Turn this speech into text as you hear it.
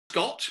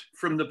Scott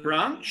from the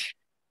branch,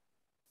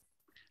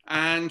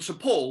 and to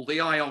Paul, the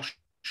IOSH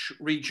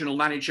regional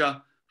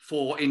manager,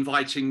 for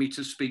inviting me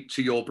to speak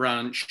to your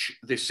branch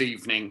this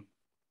evening.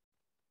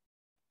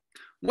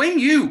 When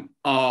you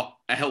are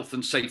a health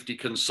and safety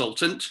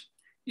consultant,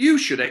 you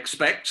should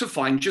expect to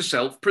find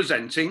yourself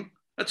presenting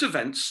at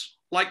events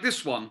like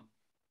this one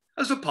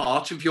as a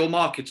part of your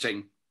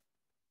marketing.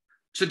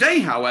 Today,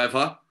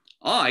 however,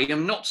 I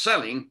am not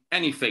selling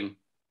anything.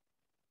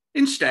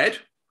 Instead,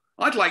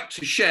 I'd like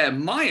to share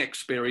my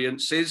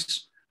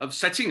experiences of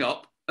setting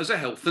up as a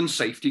health and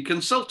safety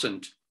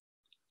consultant.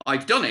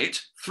 I've done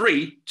it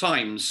 3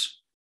 times.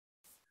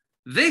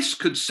 This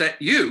could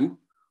set you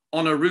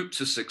on a route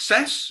to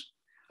success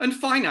and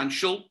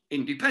financial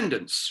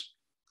independence.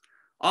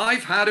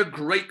 I've had a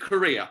great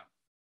career,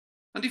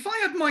 and if I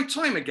had my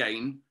time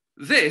again,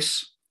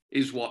 this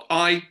is what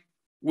I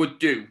would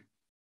do.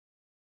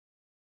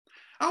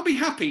 I'll be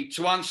happy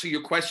to answer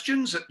your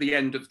questions at the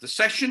end of the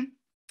session,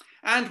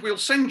 and we'll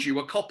send you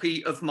a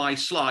copy of my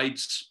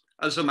slides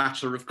as a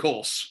matter of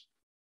course.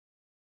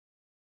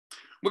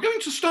 We're going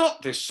to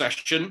start this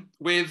session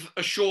with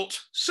a short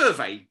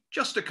survey,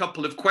 just a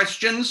couple of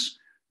questions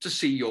to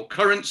see your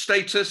current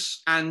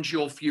status and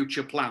your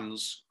future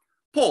plans.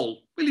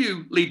 Paul, will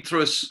you lead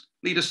us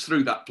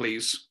through that,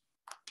 please?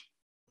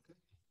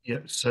 Yeah,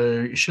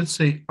 so you should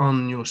see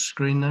on your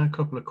screen now a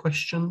couple of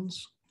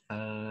questions.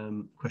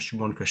 Question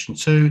 1, question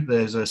 2,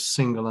 there's a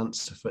single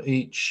answer for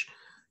each.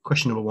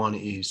 Question number 1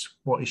 is,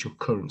 what is your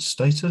current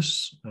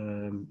status?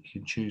 You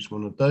can choose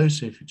one of those.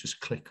 So if you just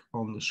click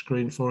on the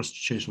screen for us to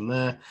choose from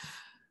there.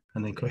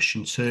 And then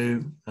question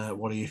 2,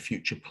 what are your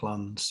future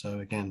plans? So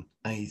again,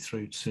 A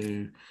through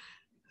to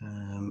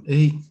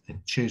E,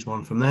 choose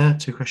one from there,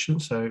 2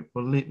 questions. So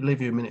we'll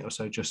leave you a minute or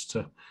so just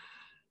to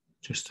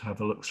have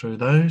a look through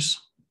those,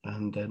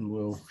 and then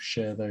we'll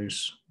share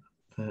those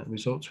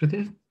results with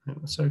you. I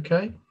think that's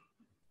okay.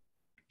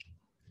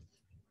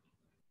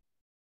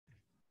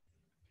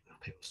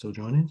 People still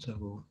joining, so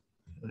we'll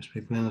get those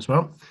people in as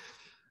well.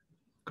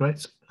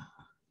 Great.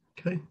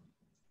 Okay.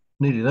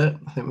 Nearly there.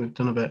 I think we've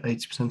done about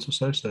 80% or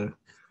so, so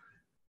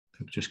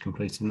people just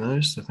completing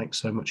those. So thanks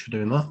so much for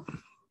doing that.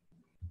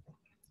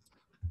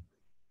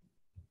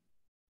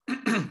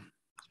 A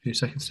few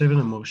seconds, Stephen,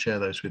 and we'll share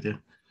those with you.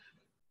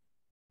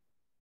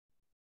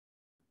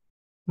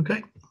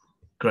 Okay,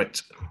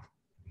 great.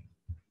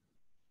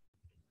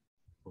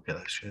 We'll get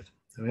those shared.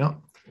 There we are.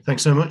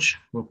 Thanks so much.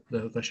 Well,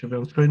 they should be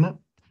on the screen now.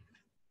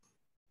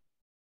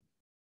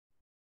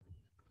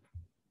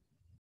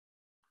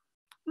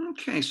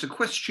 Okay, so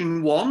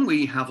question 1,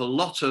 we have a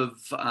lot of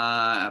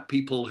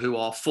people who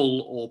are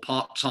full or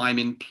part-time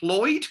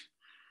employed,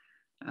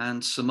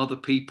 and some other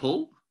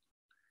people.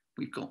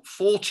 We've got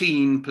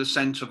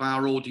 14% of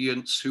our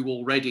audience who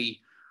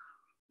already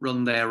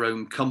run their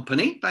own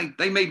company.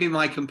 They may be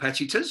my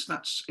competitors,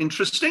 that's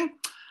interesting.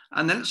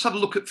 And then let's have a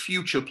look at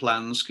future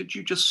plans. Could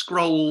you just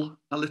scroll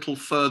a little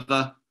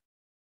further?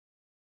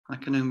 I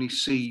can only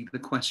see the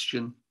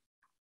question.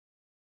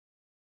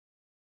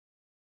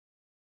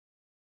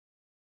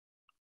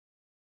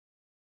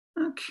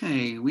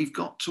 Okay, we've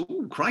got,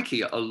 oh,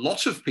 crikey, a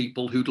lot of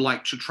people who'd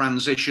like to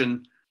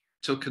transition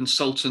to a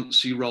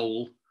consultancy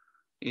role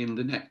in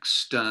the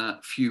next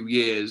few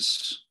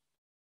years.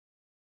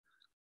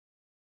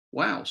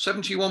 Wow,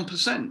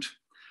 71%.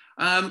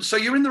 So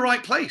you're in the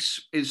right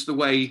place, is the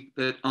way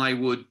that I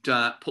would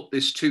put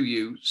this to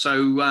you.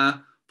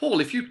 So,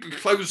 Paul, if you could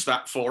close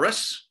that for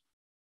us,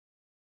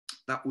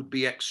 that would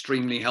be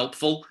extremely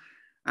helpful.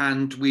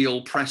 And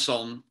we'll press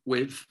on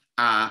with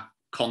our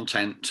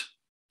content.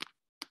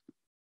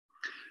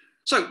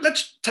 So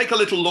let's take a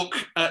little look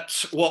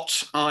at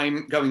what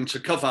I'm going to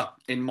cover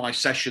in my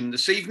session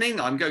this evening.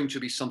 I'm going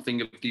to be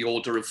something of the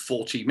order of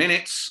 40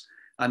 minutes.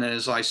 And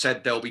as I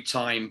said, there'll be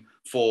time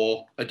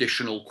for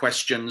additional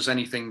questions.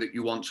 Anything that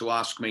you want to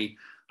ask me,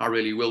 I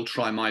really will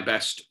try my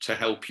best to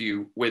help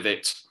you with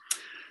it.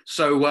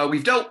 So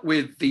we've dealt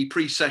with the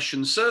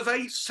pre-session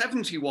survey,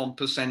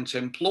 71%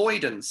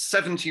 employed and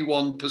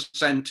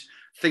 71%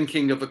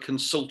 thinking of a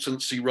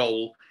consultancy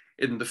role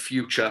in the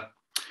future.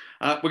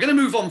 We're going to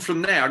move on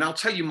from there, and I'll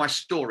tell you my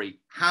story,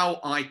 how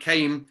I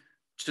came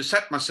to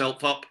set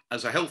myself up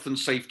as a health and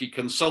safety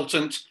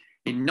consultant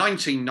in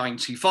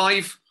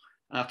 1995,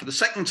 for the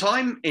second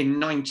time in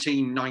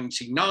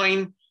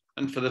 1999,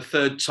 and for the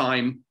third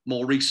time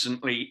more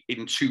recently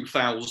in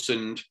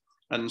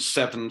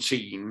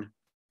 2017.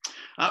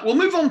 We'll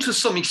move on to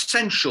some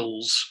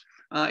essentials.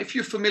 If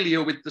you're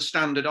familiar with the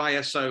standard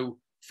ISO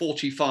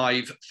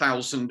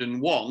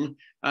 45001,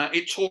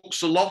 it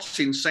talks a lot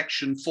in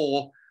section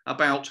 4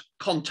 about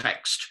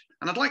context.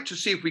 And I'd like to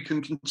see if we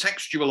can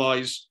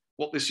contextualize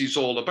what this is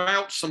all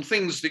about, some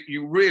things that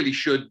you really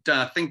should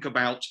think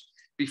about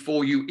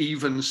before you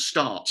even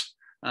start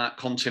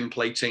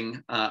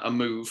contemplating a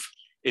move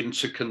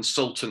into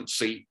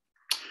consultancy.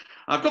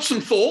 I've got some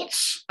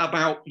thoughts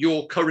about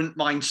your current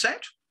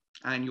mindset,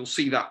 and you'll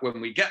see that when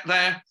we get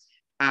there.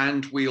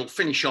 And we'll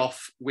finish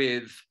off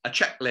with a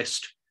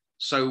checklist.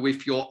 So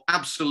if you're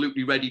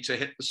absolutely ready to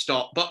hit the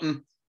start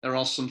button, there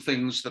are some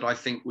things that I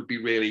think would be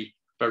really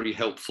very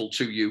helpful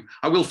to you.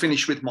 I will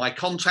finish with my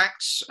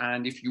contacts,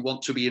 and if you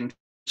want to be in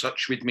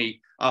touch with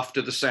me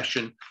after the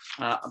session,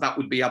 that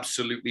would be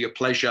absolutely a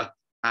pleasure,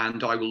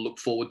 and I will look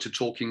forward to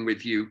talking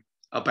with you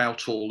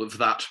about all of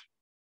that.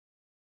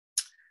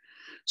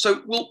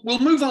 So we'll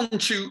move on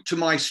to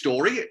my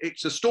story.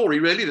 It's a story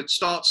really that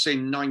starts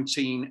in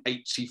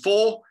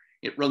 1984.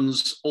 It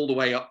runs all the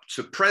way up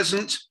to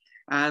present,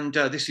 and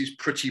this is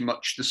pretty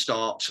much the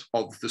start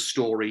of the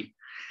story.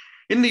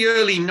 In the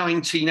early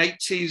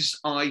 1980s,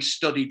 I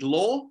studied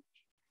law,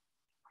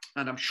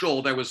 and I'm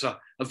sure there was a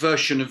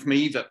version of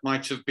me that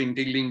might have been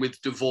dealing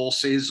with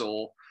divorces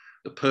or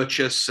the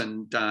purchase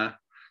and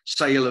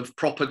sale of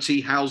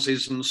property,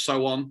 houses, and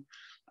so on.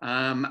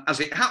 As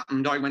it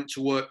happened, I went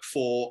to work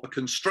for a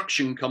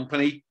construction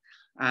company,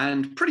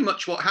 and pretty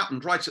much what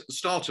happened right at the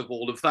start of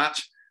all of that,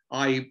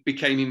 I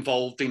became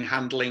involved in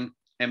handling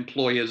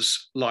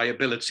employers'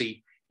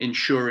 liability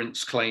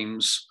insurance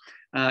claims.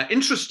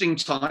 Interesting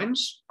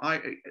times.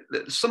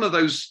 Some of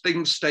those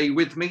things stay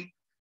with me.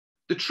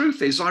 The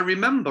truth is, I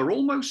remember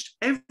almost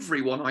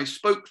everyone I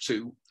spoke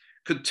to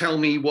could tell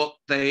me what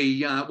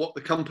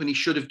the company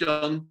should have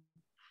done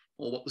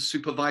or what the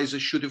supervisor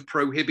should have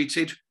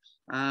prohibited.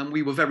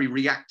 We were very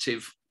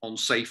reactive on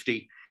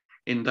safety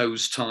in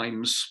those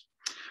times.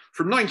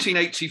 From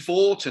 1984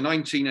 to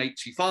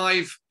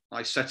 1985,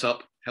 I set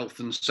up health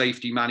and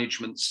safety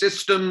management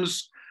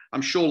systems.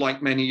 I'm sure,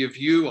 like many of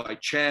you, I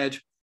chaired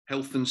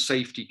health and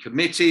safety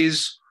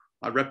committees.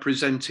 I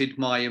represented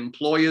my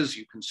employers.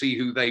 You can see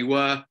who they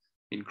were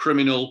in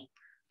criminal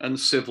and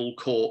civil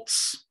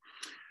courts.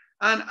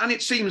 And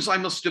it seems I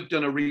must have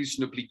done a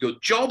reasonably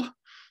good job.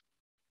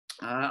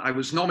 I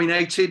was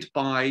nominated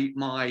by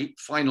my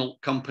final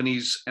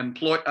company's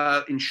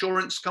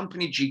insurance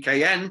company,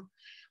 GKN,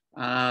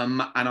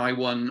 and I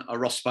won a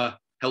ROSPA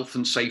Health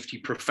and Safety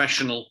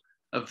Professional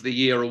of the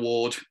Year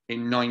award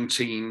in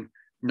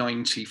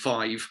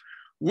 1995.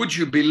 Would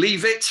you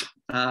believe it?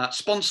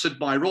 Sponsored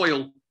by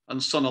Royal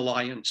and Sun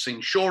Alliance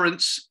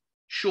Insurance.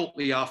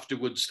 Shortly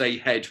afterwards, they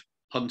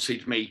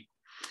head-hunted me.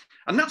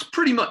 And that's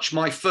pretty much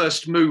my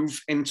first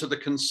move into the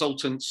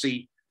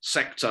consultancy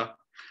sector.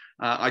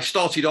 I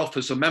started off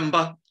as a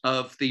member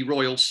of the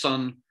Royal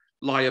Sun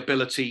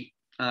Liability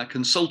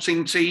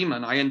Consulting team,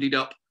 and I ended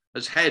up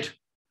as head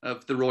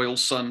of the Royal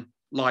Sun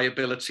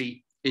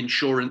Liability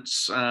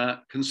Insurance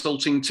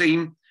Consulting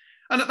team.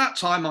 And at that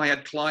time, I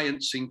had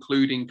clients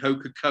including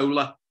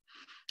Coca-Cola,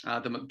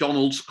 the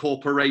McDonald's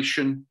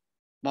Corporation,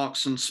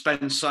 Marks and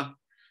Spencer.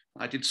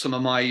 I did some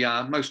of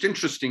my most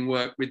interesting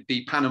work with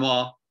the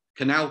Panama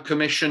Canal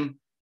Commission.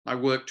 I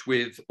worked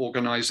with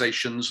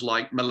organizations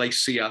like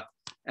Malaysia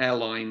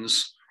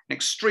Airlines.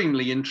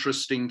 Extremely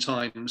interesting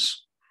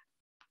times.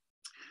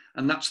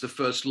 And that's the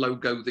first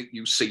logo that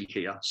you see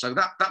here. So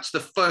that's the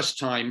first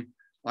time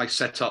I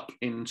set up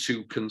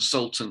into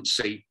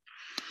consultancy.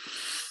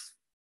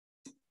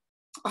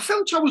 I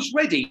felt I was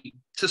ready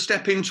to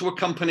step into a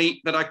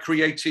company that I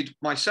created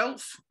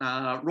myself.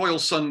 Royal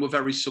Sun were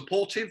very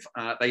supportive.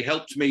 They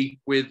helped me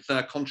with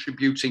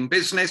contributing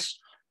business.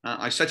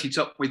 I set it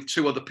up with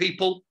 2 other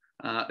people.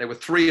 There were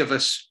 3 of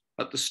us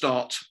at the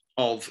start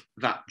of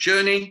that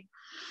journey.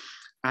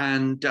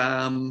 And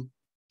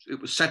it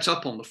was set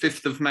up on the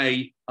 5th of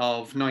May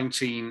of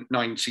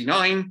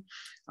 1999.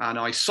 And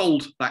I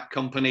sold that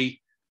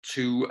company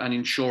to an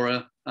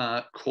insurer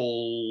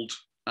called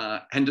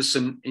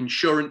Henderson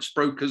Insurance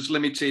Brokers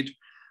Limited.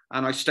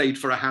 And I stayed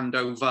for a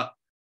handover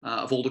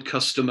of all the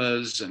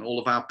customers and all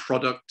of our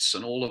products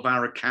and all of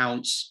our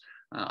accounts.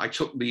 I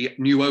took the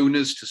new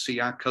owners to see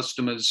our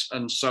customers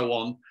and so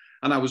on.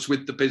 And I was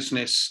with the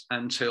business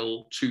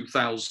until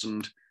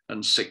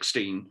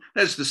 2016.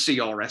 There's the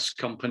CRS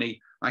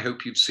company. I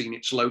hope you've seen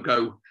its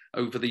logo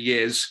over the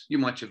years. You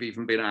might have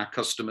even been our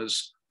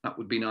customers. That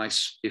would be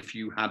nice if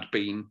you had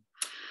been.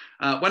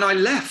 When I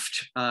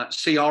left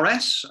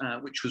CRS,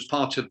 which was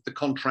part of the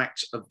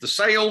contract of the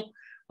sale,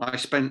 I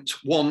spent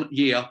 1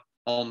 year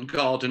on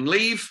garden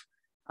leave.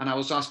 And I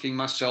was asking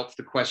myself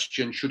the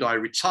question, should I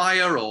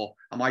retire, or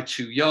am I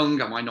too young?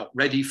 Am I not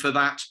ready for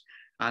that?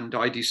 And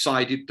I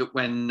decided that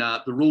when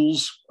the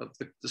rules of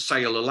the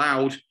sale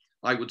allowed,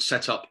 I would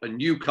set up a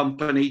new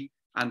company.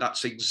 And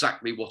that's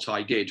exactly what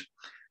I did.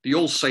 The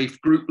Allsafe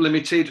Group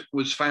Limited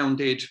was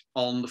founded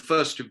on the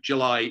 1st of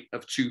July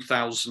of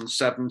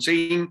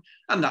 2017.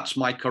 And that's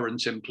my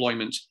current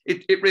employment.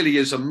 It really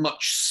is a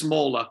much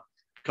smaller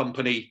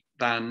company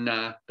than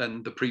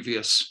the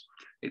previous.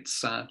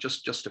 It's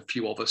just a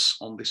few of us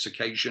on this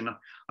occasion.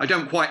 I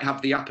don't quite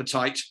have the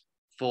appetite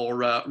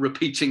for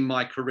repeating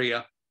my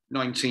career,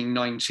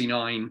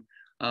 1999,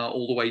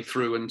 all the way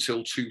through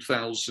until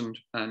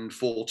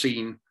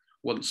 2014,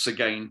 once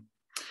again.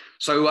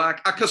 So our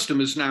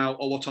customers now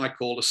are what I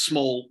call a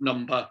small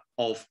number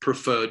of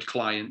preferred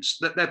clients.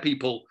 They're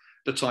people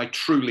that I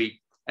truly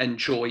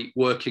enjoy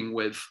working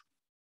with.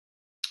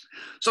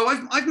 So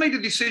I've made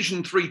a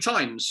decision 3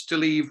 times to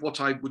leave what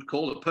I would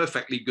call a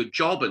perfectly good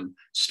job and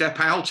step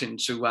out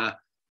into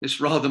this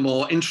rather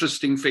more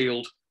interesting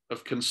field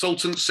of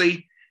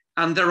consultancy.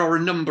 And there are a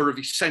number of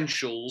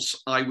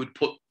essentials I would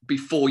put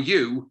before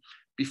you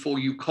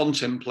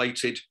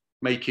contemplated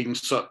making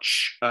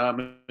such a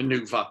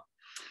maneuver.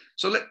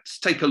 So let's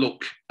take a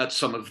look at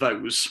some of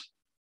those.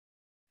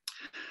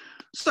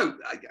 So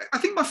I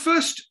think my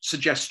first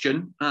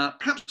suggestion,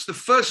 perhaps the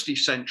first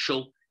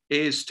essential,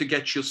 is to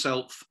get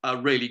yourself a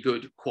really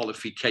good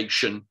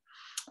qualification.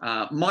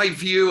 My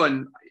view,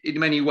 and in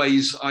many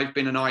ways, I've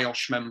been an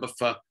IOSH member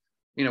for,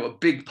 a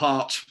big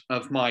part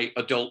of my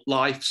adult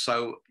life.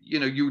 So,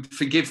 you'd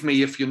forgive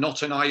me if you're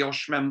not an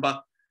IOSH member,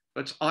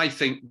 but I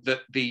think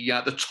that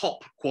the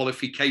top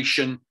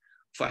qualification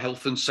for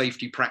health and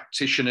safety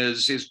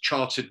practitioners is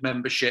chartered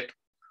membership,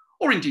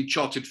 or indeed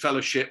chartered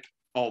fellowship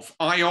of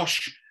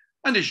IOSH.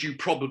 And as you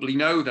probably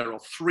know, there are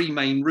three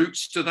main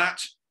routes to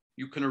that.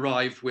 You can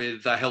arrive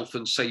with a health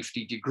and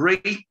safety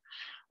degree,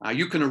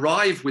 you can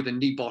arrive with a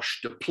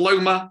NIBOSH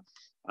diploma,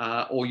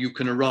 or you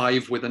can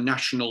arrive with a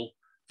national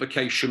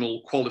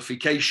vocational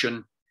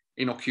qualification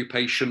in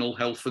occupational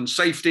health and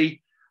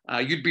safety.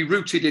 You'd be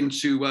routed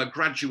into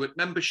graduate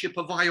membership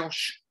of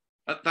IOSH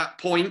at that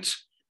point,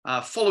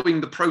 following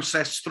the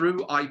process through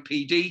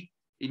IPD,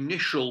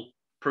 initial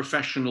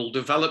professional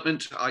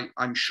development.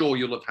 I'm sure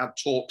you'll have had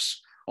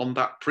talks on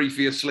that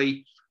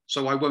previously,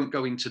 so I won't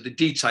go into the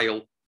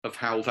detail of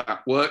how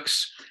that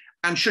works.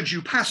 And should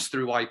you pass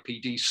through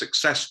IPD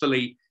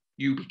successfully,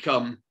 you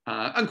become,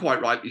 and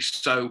quite rightly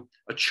so,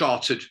 a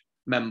chartered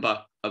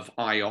member of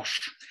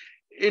IOSH.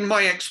 In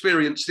my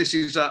experience, this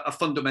is a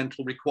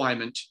fundamental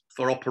requirement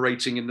for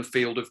operating in the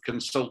field of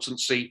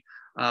consultancy.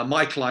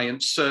 My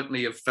clients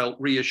certainly have felt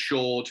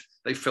reassured.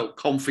 They felt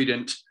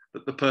confident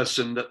that the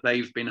person that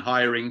they've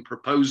been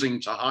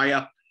proposing to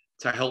hire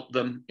to help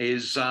them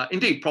is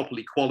indeed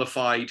properly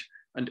qualified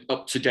and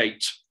up to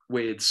date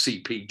with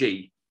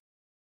CPD.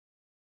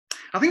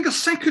 I think a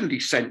second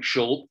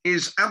essential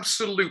is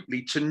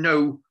absolutely to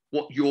know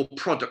what your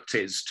product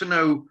is, to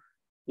know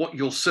what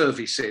your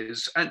service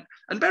is. And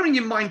bearing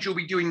in mind you'll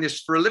be doing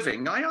this for a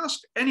living, I ask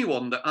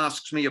anyone that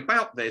asks me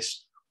about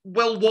this,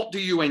 well, what do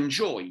you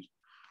enjoy?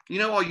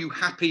 Are you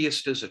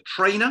happiest as a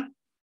trainer?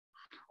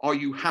 Are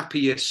you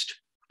happiest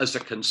as a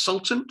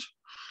consultant?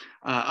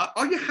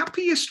 Are you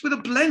happiest with a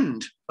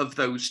blend of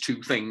those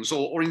two things,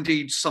 or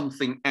indeed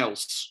something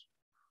else?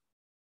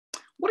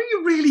 What are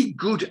you really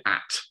good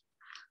at?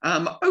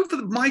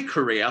 Over my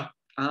career,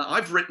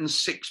 I've written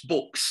 6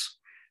 books,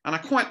 and I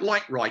quite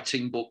like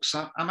writing books.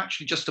 I'm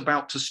actually just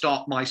about to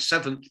start my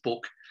 7th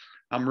book.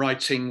 I'm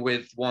writing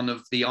with one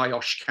of the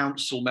IOSH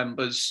council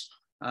members,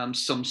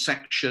 some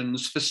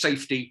sections for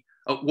safety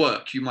at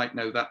work. You might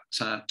know that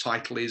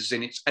title is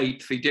in its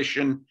 8th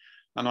edition,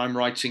 and I'm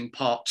writing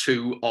part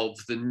 2 of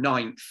the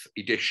 9th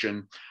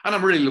edition. And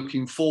I'm really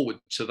looking forward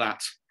to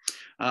that.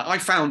 I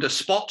found a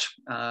spot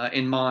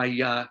in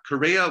my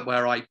career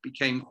where I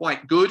became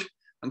quite good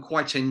and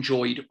quite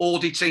enjoyed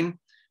auditing.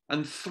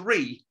 And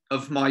 3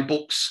 of my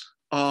books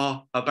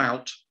are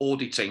about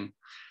auditing.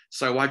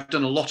 So I've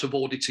done a lot of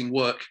auditing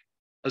work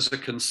as a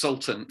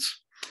consultant.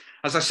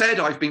 As I said,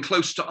 I've been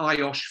close to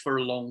IOSH for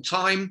a long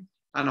time,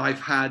 and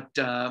I've had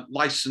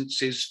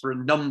licenses for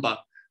a number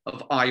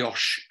of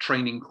IOSH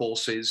training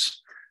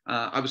courses.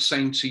 I was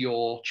saying to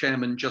your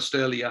chairman just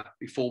earlier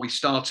before we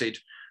started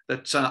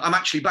that I'm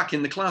actually back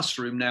in the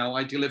classroom now.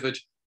 I delivered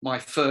my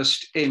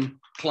first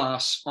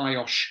in-class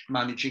IOSH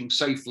Managing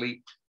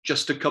Safely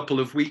just a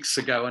couple of weeks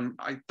ago, and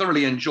I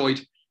thoroughly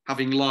enjoyed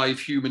having live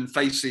human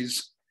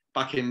faces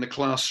back in the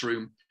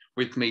classroom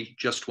with me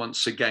just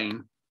once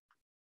again.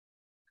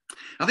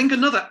 I think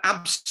another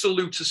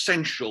absolute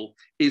essential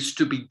is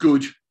to be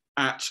good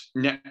at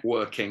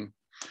networking.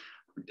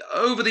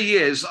 Over the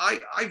years,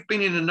 I've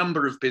been in a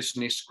number of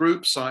business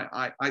groups.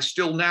 I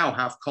still now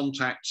have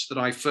contacts that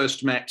I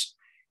first met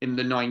in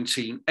the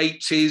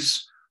 1980s.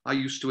 I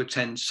used to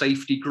attend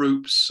safety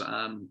groups,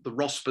 the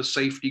ROSPA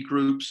safety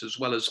groups, as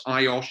well as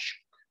IOSH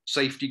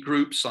safety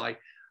groups.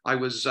 I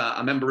was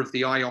a member of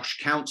the IOSH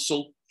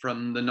Council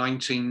from the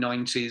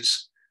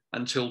 1990s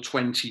until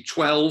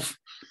 2012.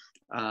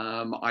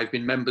 I've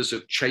been members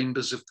of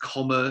chambers of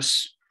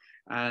commerce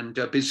and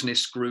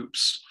business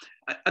groups.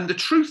 And the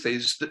truth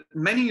is that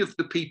many of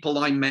the people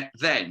I met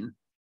then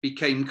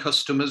became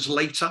customers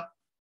later.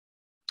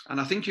 And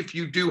I think if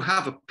you do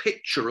have a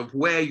picture of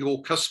where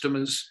your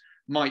customers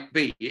might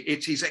be,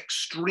 it is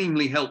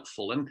extremely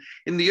helpful. And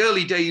in the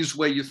early days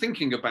where you're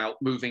thinking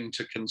about moving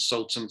to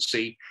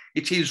consultancy,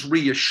 it is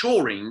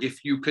reassuring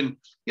if you can,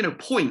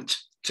 point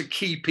to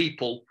key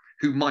people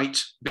who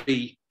might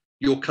be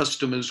your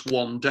customers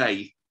one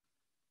day.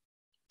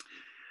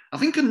 I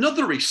think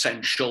another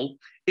essential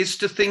is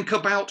to think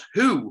about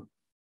who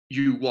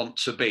you want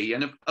to be.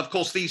 And of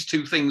course, these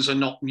two things are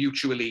not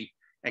mutually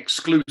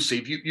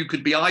exclusive. You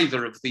could be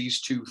either of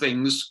these two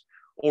things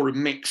or a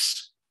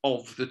mix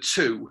of the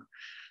two.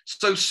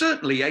 So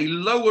certainly a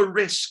lower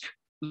risk,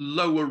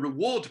 lower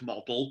reward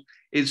model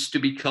is to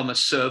become a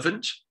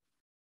servant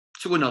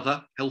to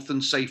another health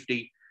and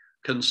safety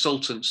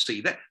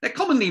consultancy. They're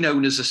commonly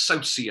known as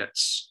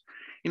associates.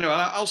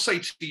 I'll say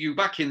to you,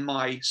 back in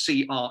my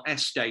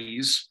CRS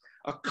days,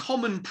 a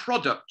common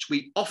product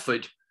we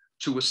offered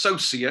to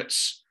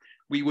associates.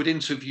 We would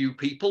interview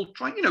people,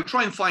 try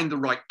and find the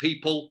right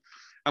people,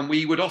 and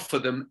we would offer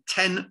them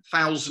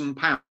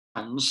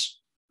 £10,000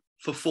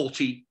 for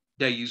 40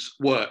 days'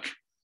 work.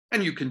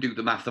 And you can do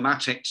the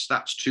mathematics,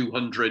 that's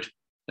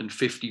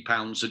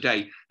 £250 a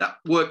day. That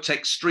worked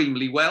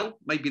extremely well.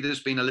 Maybe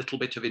there's been a little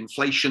bit of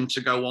inflation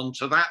to go on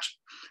to that.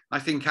 I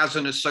think as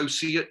an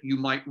associate, you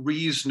might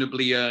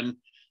reasonably earn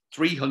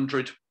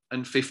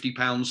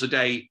 £350 a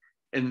day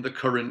in the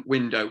current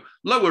window.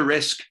 Lower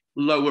risk,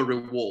 lower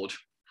reward.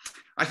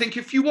 I think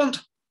if you want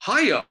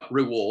higher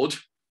reward,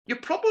 you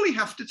probably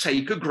have to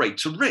take a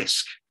greater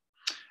risk.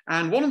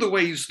 And one of the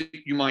ways that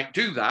you might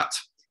do that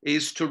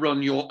is to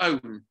run your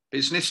own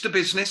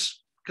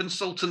business-to-business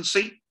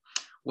consultancy,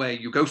 where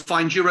you go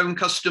find your own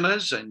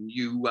customers and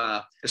you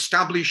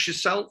establish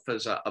yourself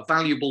as a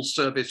valuable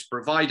service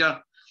provider.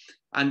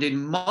 And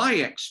in my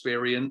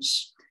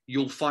experience,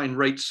 you'll find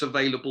rates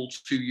available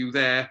to you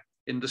there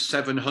in the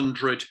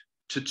 £700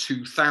 to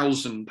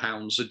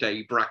 £2,000 a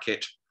day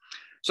bracket.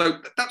 So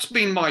that's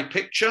been my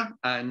picture.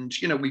 And,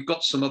 we've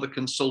got some other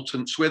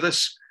consultants with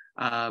us.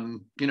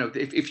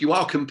 If you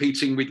are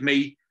competing with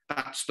me,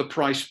 that's the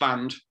price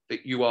band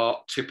that you are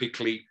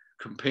typically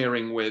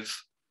comparing with.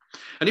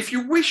 And if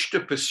you wish to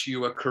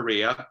pursue a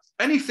career,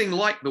 anything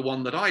like the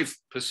one that I've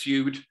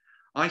pursued,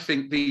 I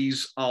think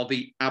these are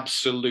the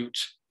absolute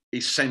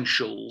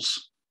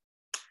essentials.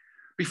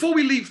 Before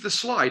we leave the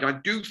slide, I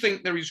do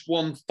think there is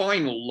one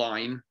final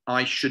line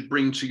I should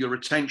bring to your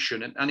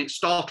attention, and it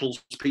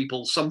startles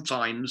people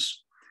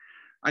sometimes.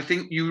 I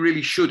think you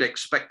really should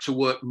expect to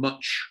work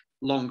much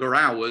longer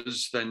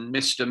hours than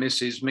Mr.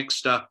 Mrs.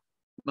 Mixter,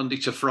 Monday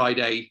to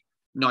Friday,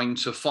 9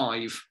 to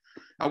 5.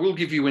 I will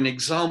give you an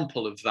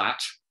example of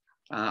that.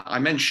 I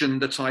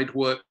mentioned that I'd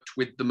worked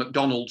with the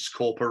McDonald's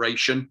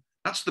Corporation.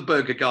 That's the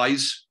burger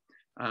guys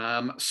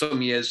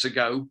some years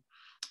ago.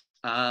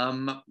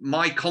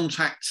 My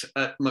contact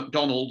at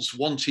McDonald's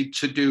wanted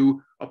to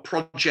do a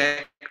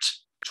project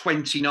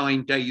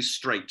 29 days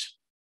straight.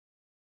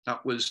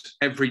 That was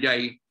every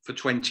day for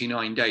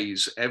 29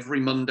 days, every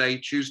Monday,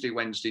 Tuesday,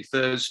 Wednesday,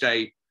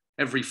 Thursday,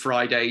 every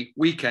Friday,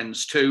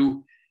 weekends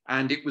too.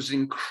 And it was an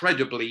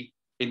incredibly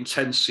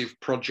intensive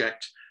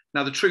project.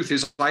 Now, the truth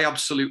is, I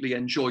absolutely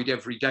enjoyed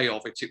every day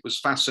of it. It was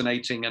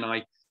fascinating, and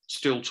I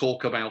still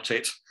talk about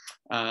it.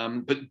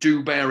 But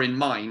do bear in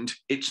mind,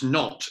 it's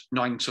not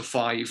 9 to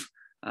 5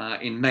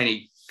 in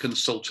many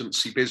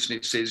consultancy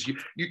businesses.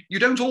 You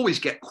don't always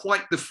get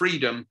quite the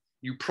freedom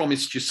you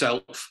promised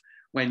yourself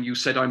when you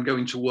said, I'm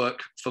going to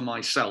work for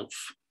myself.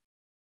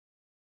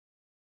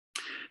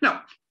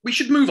 Now, we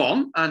should move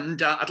on,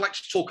 and I'd like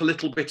to talk a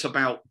little bit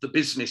about the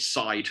business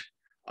side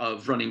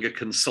of running a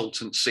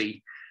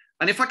consultancy.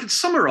 And if I could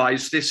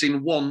summarize this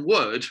in one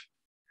word,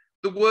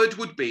 the word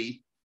would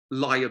be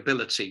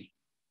liability.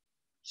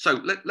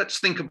 So let's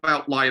think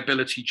about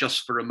liability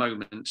just for a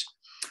moment.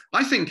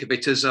 I think of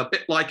it as a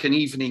bit like an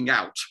evening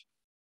out.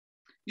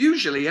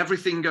 Usually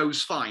everything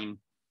goes fine,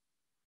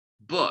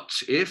 but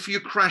if you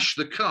crash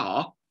the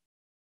car,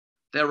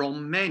 there are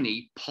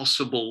many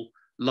possible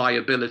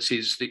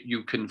liabilities that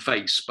you can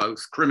face,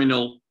 both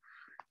criminal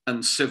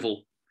and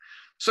civil.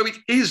 So it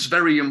is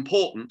very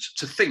important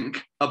to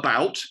think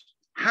about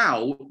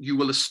how you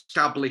will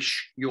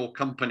establish your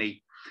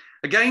company.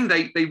 Again,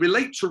 they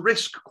relate to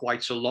risk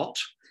quite a lot.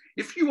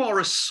 If you are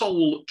a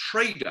sole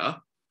trader,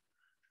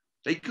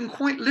 they can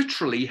quite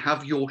literally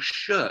have your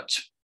shirt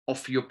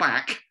off your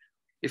back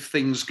if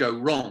things go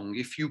wrong,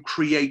 if you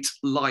create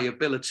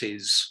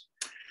liabilities.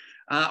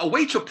 A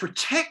way to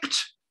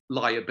protect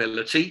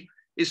liability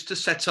is to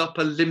set up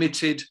a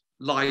limited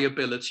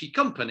liability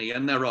company.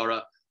 And there are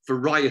a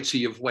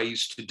variety of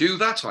ways to do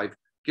that. I've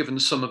given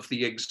some of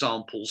the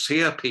examples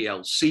here: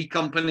 PLC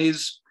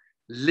companies,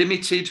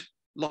 limited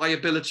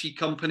liability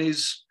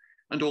companies,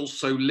 and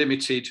also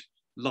limited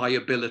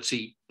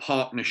liability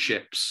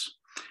partnerships.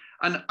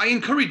 And I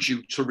encourage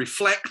you to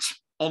reflect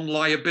on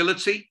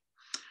liability.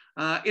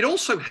 It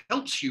also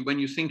helps you when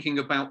you're thinking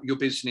about your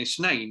business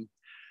name.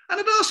 And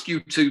I'd ask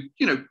you to,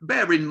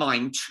 bear in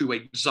mind two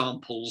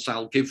examples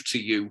I'll give to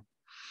you.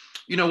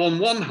 On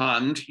one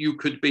hand, you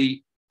could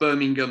be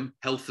Birmingham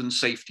Health and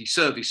Safety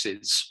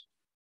Services,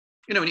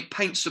 and it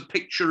paints a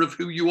picture of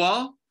who you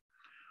are.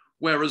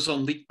 Whereas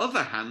on the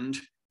other hand,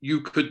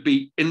 you could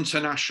be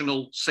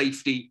International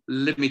Safety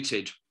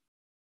Limited.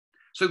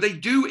 So they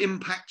do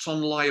impact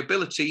on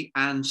liability,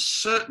 and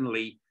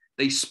certainly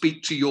they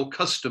speak to your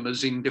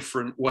customers in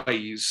different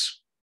ways.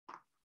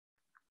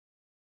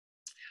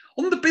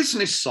 On the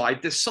business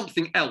side, there's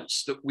something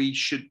else that we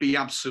should be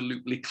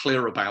absolutely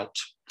clear about.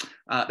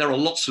 There are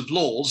lots of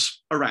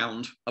laws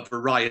around a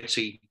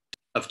variety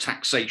of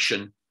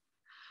taxation.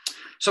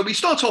 So we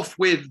start off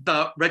with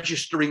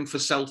registering for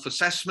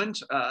self-assessment,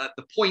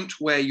 the point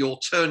where your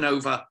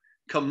turnover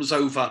comes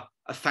over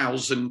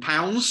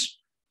 £1,000.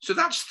 So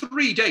that's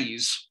 3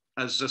 days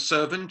as a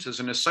servant, as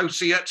an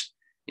associate.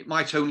 It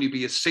might only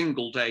be a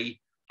single day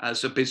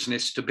as a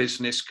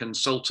business-to-business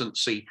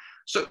consultancy.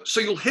 So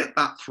you'll hit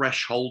that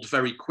threshold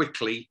very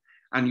quickly,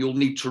 and you'll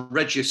need to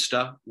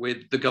register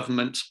with the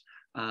government,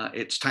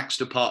 its tax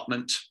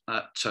department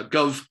at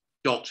gov.uk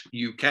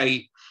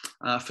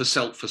for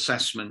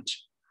self-assessment.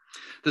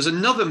 There's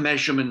another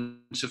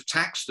measurement of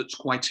tax that's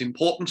quite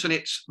important, and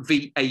it's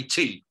VAT,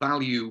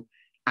 value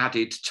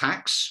added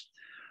tax.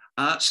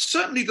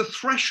 Certainly the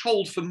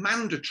threshold for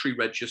mandatory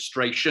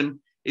registration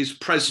is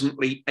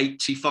presently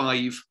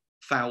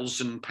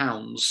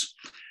 £85,000.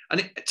 And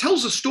it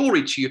tells a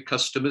story to your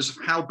customers of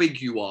how big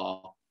you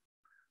are.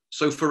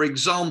 So for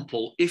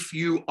example, if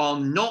you are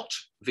not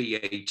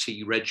VAT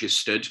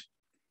registered,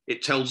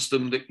 it tells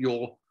them that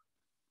your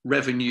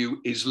revenue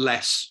is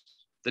less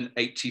than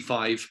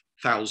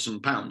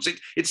 £85,000.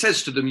 It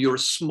says to them you're a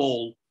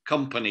small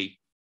company.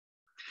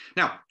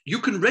 Now, you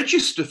can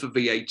register for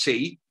VAT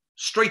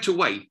straight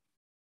away.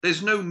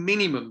 There's no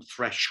minimum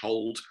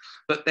threshold,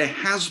 but there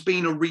has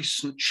been a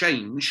recent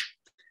change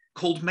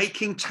called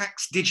Making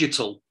Tax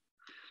Digital.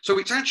 So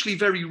it's actually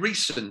very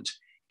recent.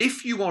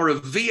 If you are a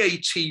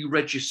VAT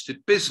registered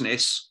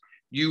business,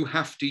 you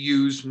have to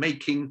use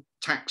Making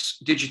Tax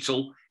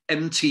Digital,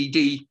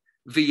 MTD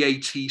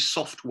VAT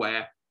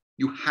software.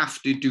 You have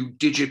to do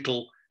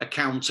digital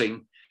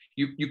accounting.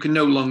 You can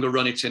no longer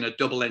run it in a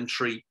double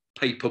entry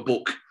paper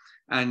book.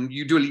 And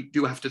you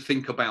do have to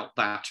think about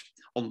that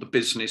on the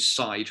business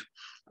side.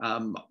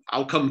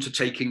 I'll come to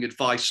taking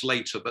advice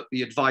later, but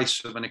the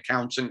advice of an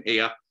accountant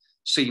here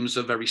seems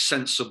a very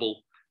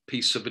sensible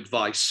piece of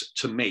advice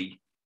to me.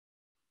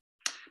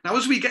 Now,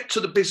 as we get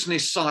to the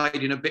business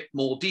side in a bit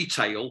more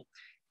detail,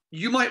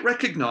 you might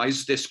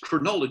recognize this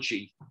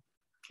chronology.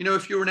 You know,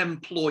 if you're an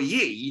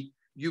employee,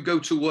 you go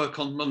to work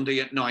on Monday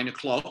at 9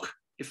 o'clock,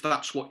 if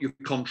that's what your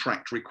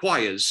contract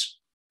requires.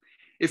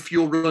 If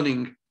you're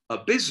running a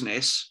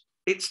business,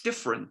 it's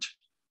different.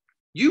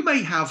 You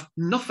may have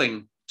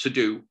nothing to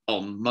do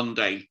on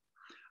Monday.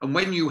 And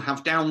when you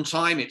have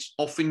downtime, it's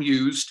often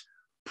used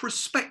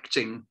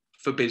prospecting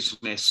for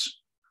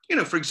business. You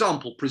know, for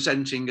example,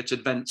 presenting at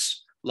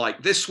events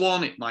like this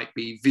one. It might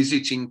be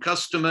visiting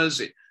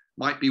customers. It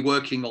might be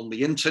working on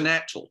the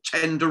internet or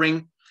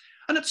tendering.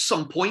 And at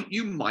some point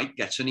you might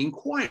get an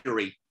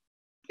inquiry,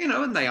 you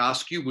know, and they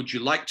ask you, would you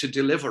like to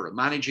deliver a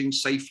managing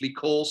safely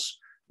course?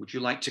 Would you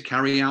like to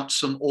carry out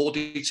some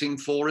auditing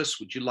for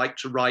us? Would you like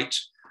to write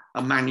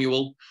a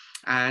manual?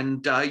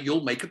 And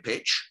you'll make a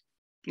pitch.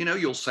 You know,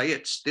 you'll say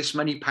it's this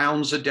many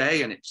pounds a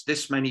day and it's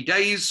this many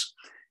days.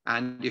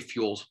 And if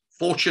you're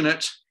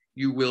fortunate,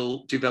 you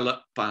will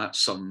develop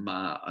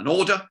an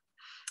order,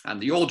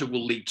 and the order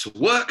will lead to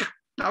work.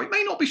 Now, it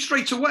may not be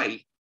straight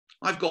away.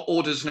 I've got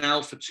orders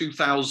now for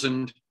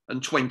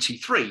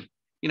 2023.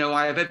 You know,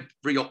 I have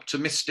every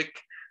optimistic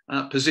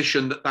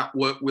position that that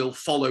work will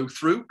follow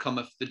through,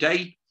 cometh the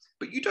day,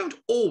 but you don't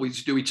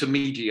always do it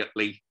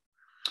immediately.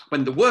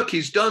 When the work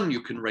is done,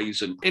 you can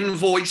raise an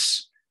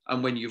invoice,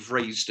 and when you've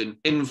raised an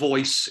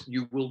invoice,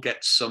 you will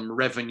get some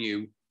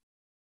revenue.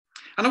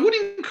 And I would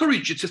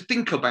encourage you to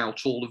think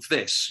about all of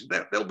this.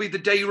 There'll be the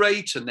day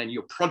rate and then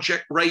your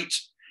project rate,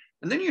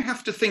 and then you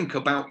have to think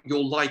about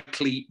your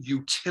likely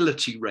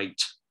utility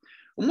rate.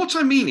 And what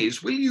I mean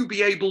is, will you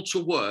be able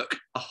to work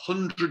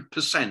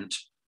 100%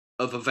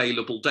 of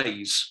available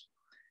days?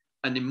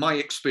 And in my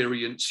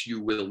experience,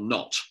 you will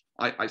not.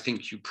 I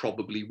think you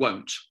probably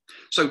won't.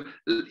 So,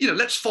 you know,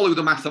 let's follow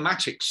the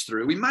mathematics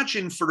through.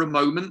 Imagine for a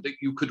moment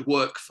that you could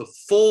work for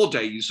 4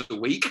 days a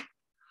week.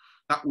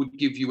 That would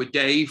give you a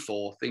day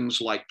for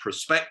things like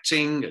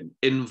prospecting and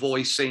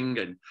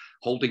invoicing and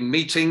holding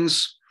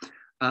meetings.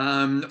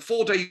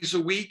 4 days a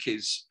week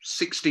is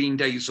 16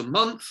 days a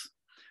month,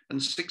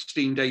 and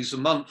 16 days a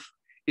month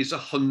is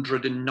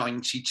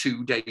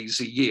 192 days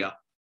a year.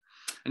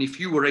 And if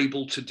you were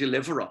able to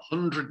deliver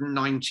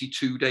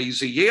 192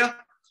 days a year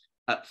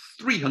at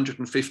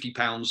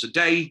 £350 a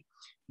day,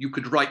 you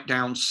could write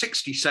down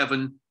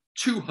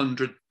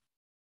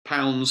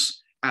 £67,200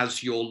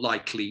 as your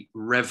likely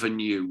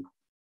revenue.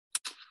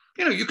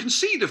 You know, you can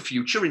see the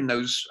future in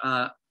those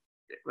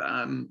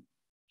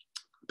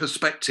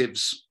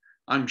perspectives,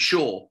 I'm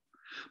sure.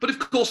 But of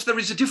course, there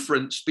is a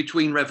difference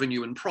between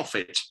revenue and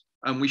profit.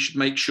 And we should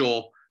make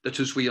sure that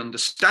as we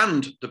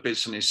understand the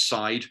business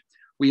side,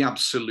 we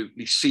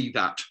absolutely see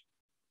that.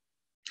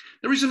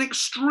 There is an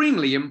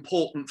extremely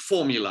important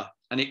formula,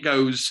 and it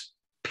goes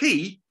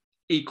P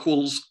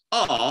equals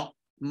R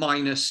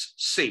minus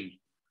C.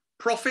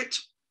 Profit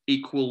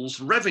equals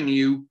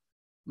revenue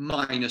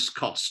minus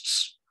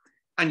costs.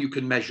 And you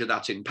can measure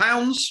that in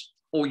pounds,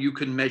 or you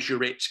can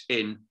measure it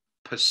in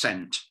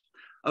percent.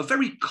 A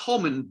very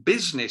common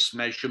business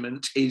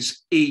measurement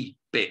is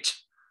EBIT,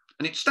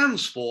 and it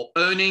stands for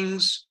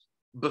earnings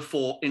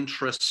before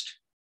interest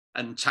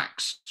and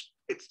tax.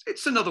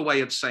 It's another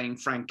way of saying,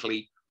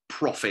 frankly,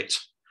 profit.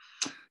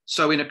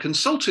 So in a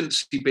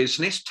consultancy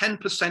business,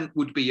 10%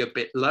 would be a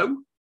bit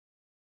low.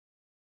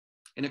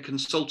 In a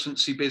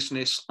consultancy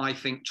business, I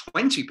think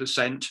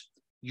 20%,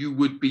 you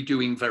would be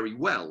doing very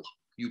well.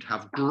 You'd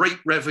have great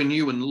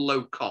revenue and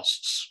low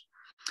costs.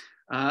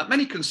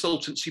 Many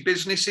consultancy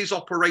businesses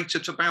operate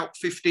at about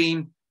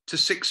 15 to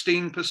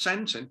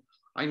 16%, and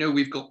I know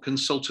we've got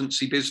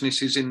consultancy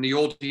businesses in the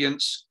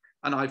audience,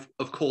 and I'd,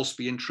 of course,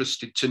 be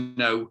interested to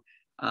know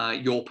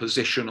your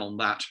position on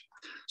that.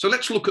 So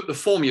let's look at the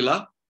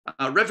formula.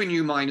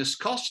 Revenue minus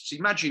costs.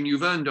 Imagine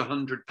you've earned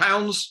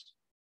 £100,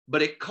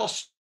 but it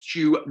costs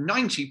you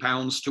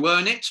 £90 to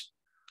earn it.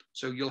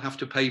 So you'll have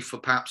to pay for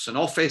perhaps an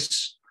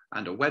office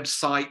and a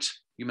website.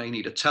 You may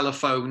need a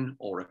telephone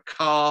or a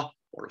car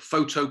or a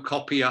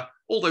photocopier,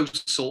 all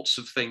those sorts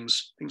of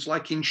things, things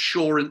like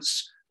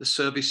insurance, the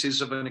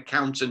services of an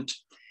accountant.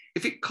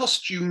 If it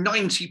costs you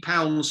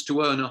 £90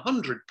 to earn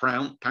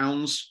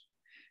 £100,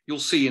 you'll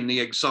see in the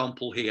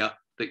example here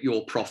that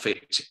your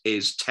profit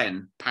is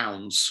 £10.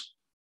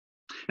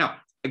 Now,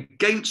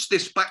 against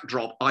this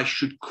backdrop, I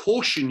should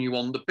caution you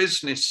on the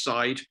business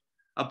side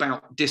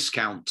about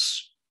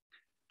discounts.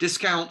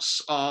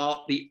 Discounts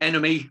are the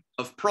enemy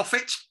of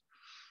profit.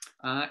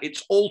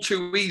 It's all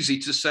too easy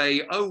to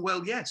say, oh,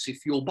 well, yes,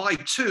 if you'll buy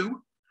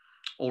 2,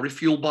 or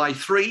if you'll buy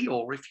 3,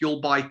 or if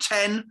you'll buy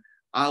 10,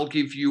 I'll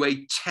give you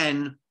a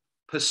 10%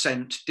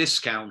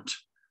 discount.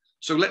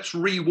 So let's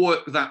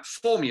rework that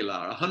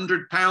formula.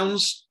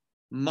 £100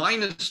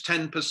 minus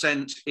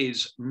 10%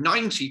 is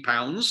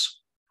 £90.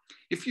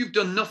 If you've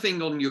done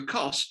nothing on your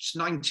costs,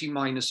 90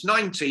 minus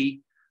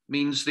 90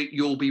 means that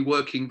you'll be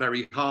working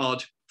very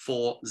hard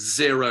for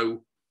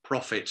 0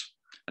 profit.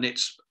 And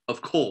it's,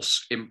 of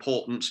course,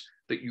 important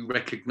that you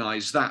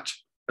recognize that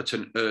at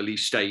an early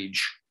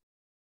stage.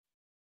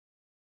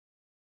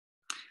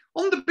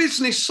 On the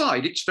business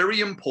side, it's very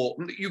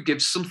important that you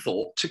give some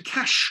thought to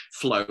cash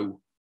flow.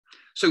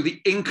 So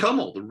the income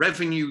or the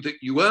revenue that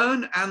you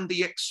earn and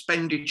the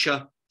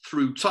expenditure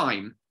through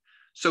time.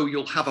 So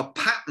you'll have a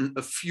pattern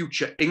of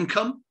future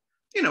income.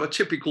 You know, a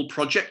typical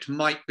project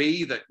might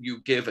be that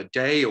you give a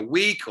day a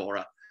week or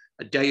a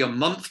day a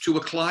month to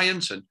a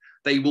client, and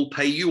they will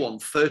pay you on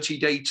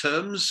 30-day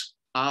terms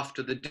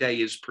after the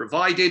day is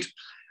provided.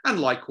 And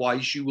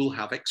likewise, you will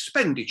have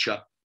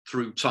expenditure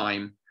through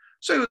time.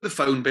 So the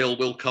phone bill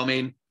will come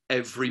in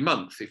every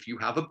month. If you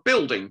have a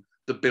building,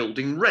 the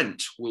building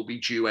rent will be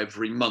due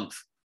every month,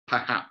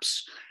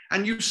 perhaps.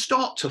 And you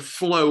start to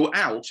flow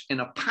out in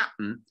a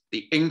pattern,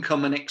 the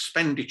income and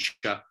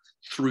expenditure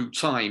through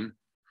time.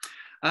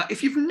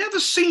 If you've never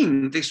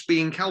seen this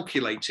being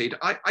calculated,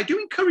 I do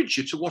encourage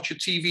you to watch a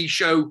TV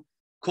show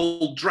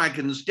called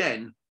Dragon's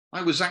Den.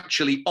 I was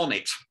actually on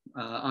it.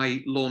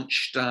 I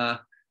launched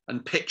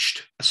and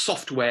pitched a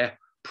software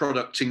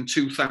product in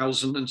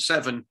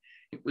 2007.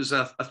 It was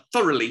a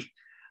thoroughly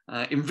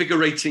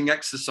invigorating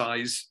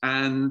exercise,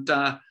 and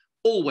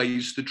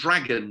always the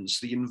dragons,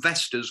 the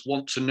investors,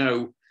 want to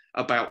know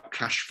about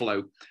cash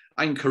flow.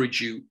 I encourage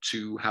you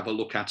to have a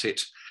look at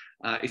it.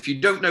 If you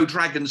don't know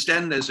Dragon's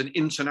Den, there's an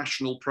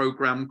international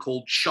program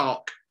called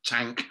Shark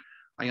Tank.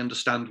 I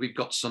understand we've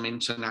got some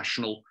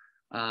international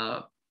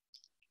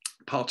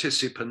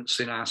participants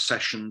in our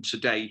session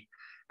today,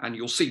 and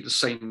you'll see the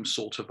same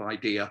sort of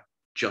idea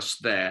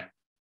just there.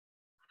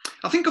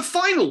 I think a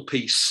final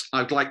piece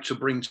I'd like to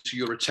bring to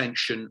your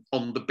attention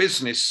on the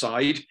business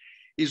side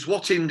is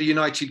what in the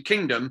United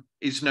Kingdom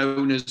is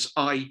known as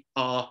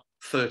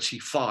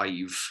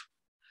IR35.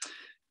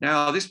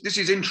 Now, this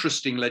is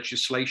interesting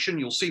legislation.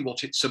 You'll see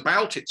what it's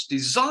about. It's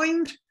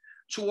designed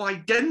to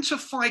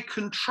identify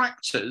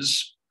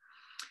contractors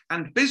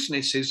and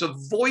businesses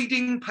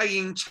avoiding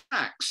paying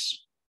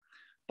tax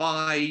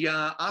by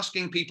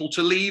asking people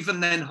to leave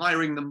and then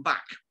hiring them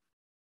back.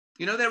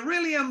 You know, they're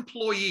really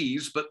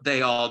employees, but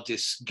they are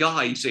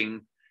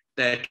disguising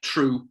their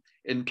true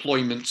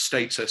employment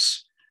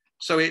status.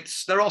 So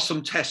there are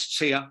some tests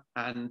here,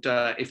 and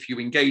if you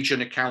engage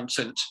an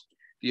accountant,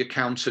 the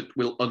accountant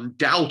will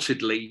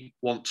undoubtedly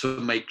want to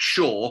make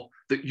sure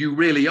that you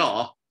really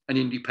are an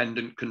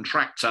independent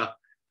contractor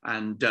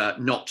and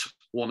not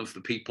one of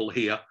the people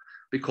here,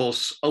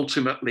 because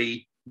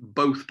ultimately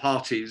both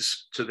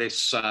parties to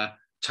this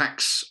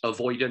tax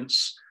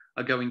avoidance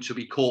are going to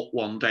be caught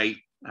one day,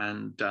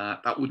 and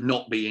that would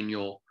not be in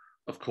your,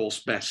 of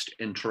course, best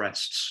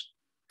interests.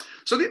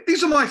 So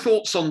these are my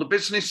thoughts on the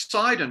business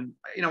side, and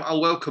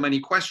I'll welcome any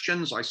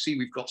questions. I see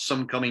we've got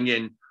some coming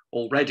in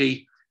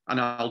already, and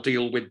I'll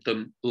deal with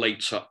them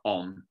later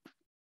on.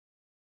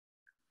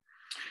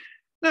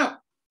 Now,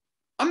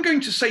 I'm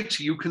going to say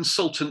to you,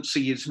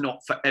 consultancy is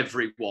not for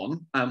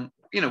everyone.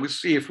 We'll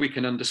see if we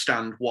can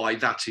understand why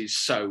that is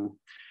so.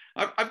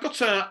 I've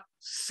got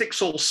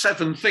 6 or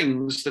 7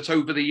 things that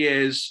over the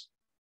years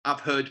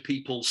I've heard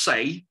people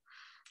say,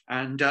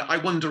 and I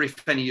wonder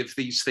if any of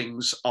these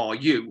things are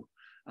you.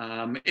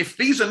 If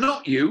these are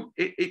not you,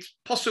 it's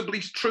possibly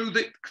true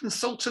that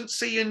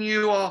consultancy and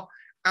you are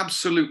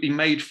absolutely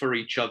made for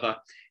each other.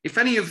 If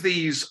any of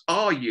these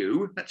are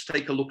you, let's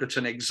take a look at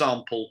an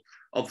example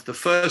of the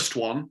first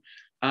one.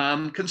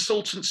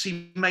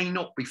 Consultancy may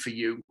not be for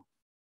you.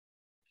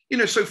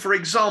 So for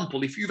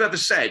example, if you've ever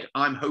said,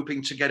 I'm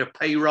hoping to get a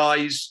pay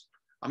rise,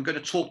 I'm going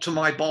to talk to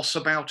my boss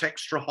about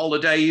extra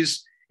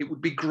holidays, it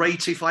would be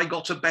great if I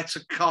got a better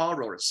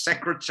car or a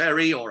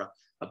secretary or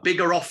a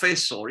bigger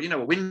office or,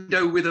 a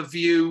window with a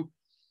view.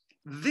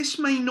 This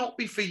may not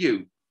be for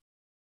you.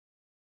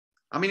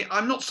 I mean,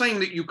 I'm not saying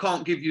that you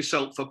can't give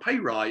yourself a pay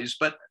rise,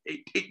 but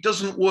it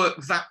doesn't work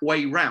that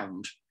way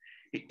round.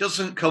 It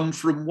doesn't come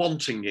from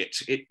wanting it.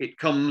 It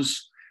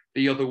comes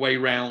the other way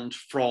round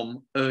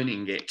from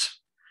earning it.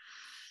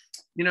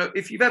 You know,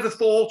 if you've ever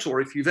thought,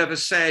 or if you've ever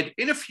said,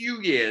 in a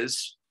few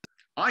years,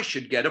 I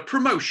should get a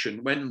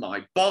promotion when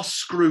my boss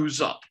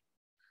screws up.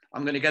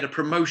 I'm going to get a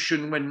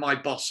promotion when my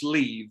boss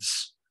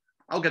leaves.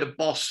 I'll get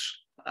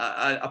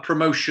a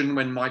promotion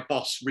when my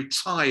boss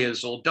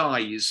retires or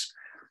dies.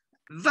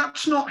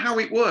 That's not how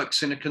it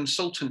works in a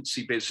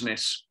consultancy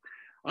business.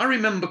 I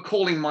remember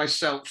calling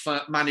myself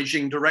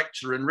managing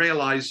director and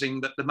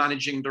realizing that the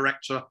managing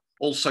director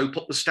also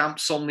put the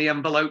stamps on the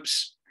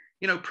envelopes.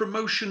 You know,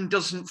 promotion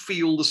doesn't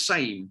feel the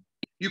same.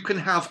 You can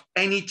have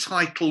any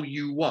title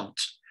you want,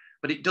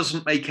 but it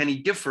doesn't make any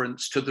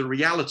difference to the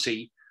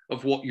reality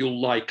of what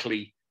you'll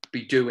likely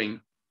be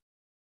doing.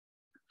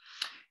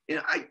 You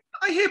know,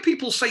 I hear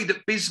people say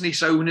that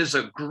business owners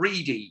are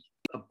greedy,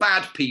 are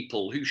bad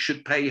people who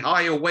should pay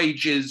higher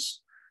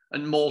wages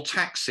and more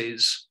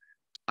taxes.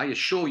 I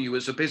assure you,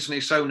 as a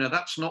business owner,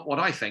 that's not what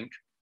I think.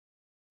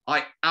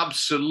 I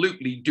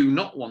absolutely do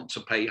not want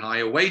to pay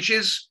higher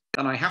wages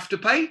than I have to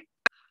pay.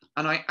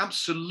 And I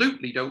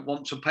absolutely don't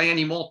want to pay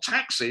any more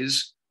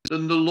taxes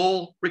than the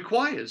law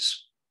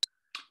requires.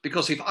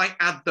 Because if I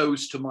add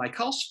those to my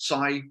costs,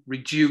 I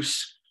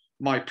reduce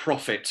my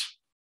profit.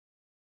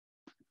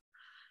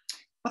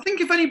 I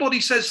think if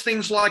anybody says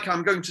things like,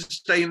 I'm going to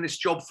stay in this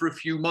job for a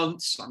few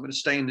months, I'm going to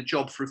stay in the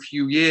job for a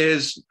few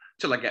years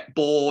until I get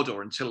bored,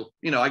 or until,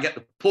 you know, I get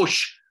the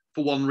push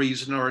for one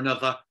reason or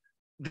another,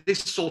 this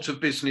sort of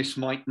business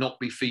might not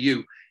be for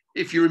you.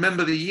 If you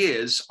remember the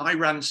years, I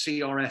ran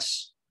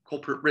CRS,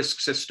 corporate risk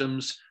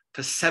systems,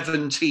 for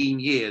 17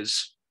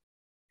 years.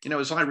 You know,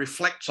 as I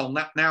reflect on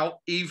that now,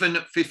 even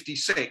at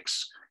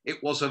 56,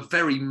 it was a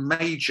very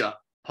major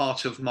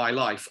part of my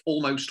life,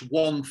 almost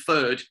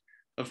 1/3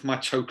 of my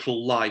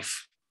total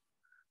life.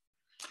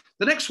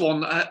 The next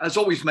one has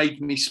always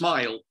made me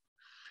smile.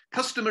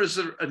 Customers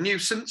are a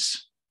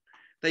nuisance.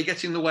 They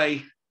get in the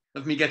way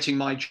of me getting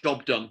my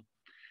job done.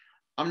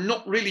 I'm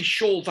not really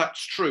sure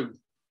that's true.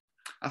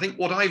 I think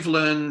what I've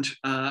learned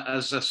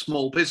as a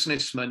small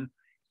businessman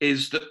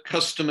is that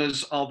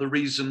customers are the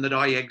reason that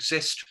I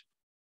exist.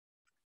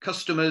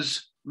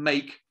 Customers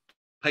make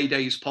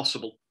paydays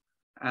possible.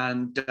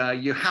 And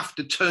you have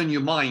to turn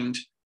your mind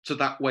to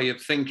that way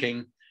of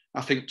thinking,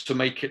 I think, to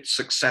make it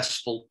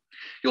successful.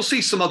 You'll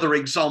see some other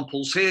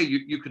examples here.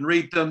 You can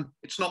read them.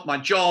 It's not my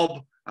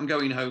job. I'm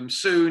going home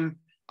soon.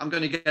 I'm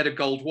going to get a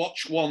gold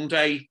watch one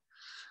day.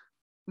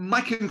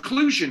 My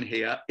conclusion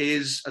here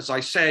is, as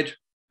I said,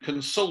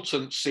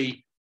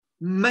 consultancy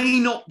may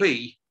not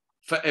be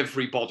for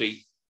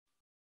everybody.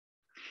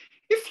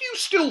 If you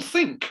still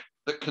think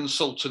that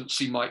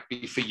consultancy might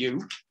be for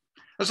you,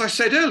 as I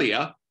said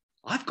earlier,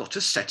 I've got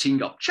a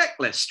setting up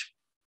checklist,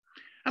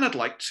 and I'd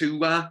like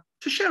to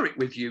share it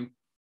with you.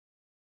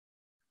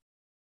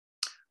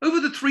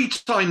 Over the 3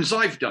 times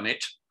I've done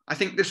it, I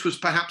think this was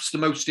perhaps the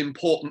most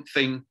important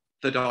thing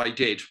that I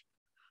did.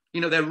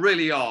 You know, there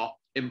really are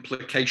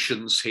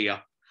implications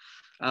here.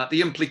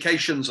 The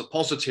implications are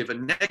positive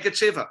and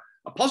negative.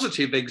 A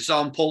positive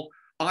example,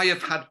 I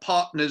have had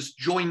partners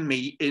join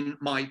me in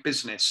my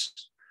business.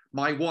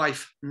 My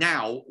wife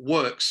now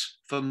works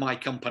for my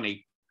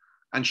company,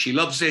 and she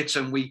loves it.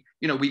 And we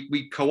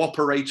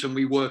cooperate and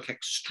we work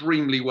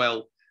extremely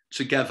well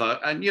together.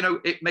 And, you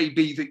know, it may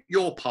be that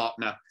your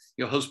partner,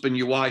 your husband,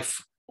 your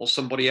wife, or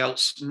somebody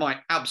else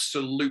might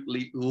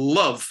absolutely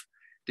love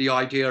the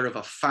idea of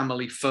a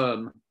family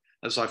firm,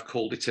 as I've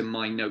called it in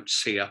my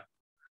notes here.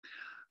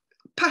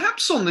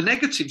 Perhaps on the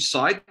negative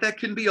side, there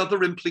can be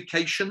other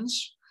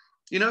implications.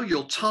 You know,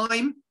 your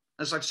time,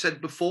 as I've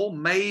said before,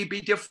 may be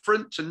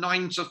different to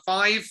 9 to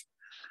 5.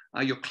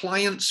 Your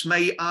clients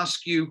may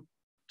ask you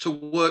to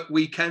work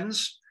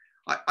weekends.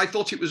 I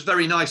thought it was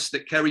very nice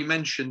that Kerry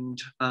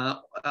mentioned,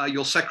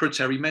 your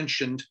secretary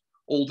mentioned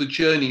all the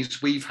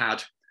journeys we've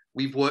had.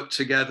 We've worked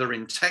together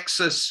in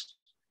Texas.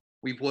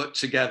 We've worked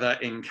together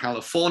in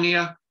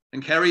California.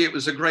 And Kerry, it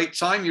was a great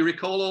time. You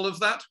recall all of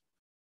that?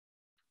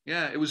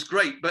 Yeah, it was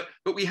great. But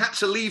we had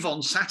to leave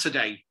on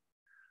Saturday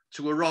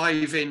to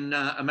arrive in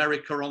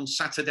America on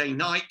Saturday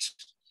night,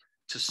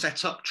 to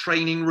set up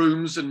training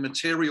rooms and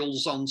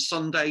materials on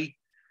Sunday.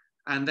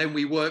 And then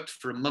we worked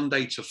from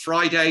Monday to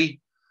Friday.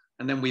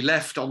 And then we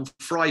left on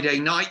Friday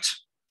night,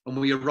 and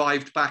we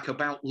arrived back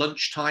about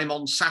lunchtime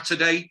on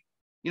Saturday.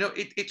 You know,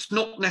 it's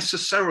not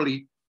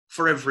necessarily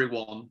for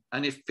everyone.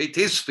 And if it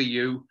is for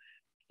you,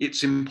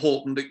 it's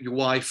important that your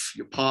wife,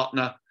 your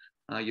partner,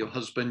 your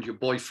husband, your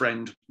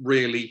boyfriend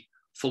really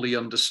fully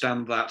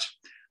understand that.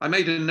 I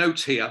made a note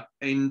here.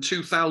 In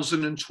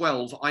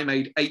 2012, I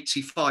made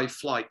 85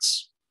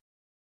 flights.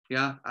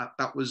 Yeah,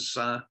 that was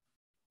a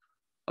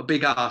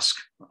big ask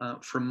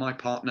from my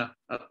partner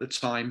at the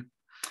time.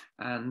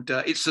 And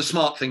it's the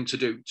smart thing to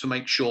do, to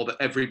make sure that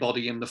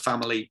everybody in the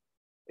family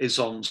is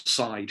on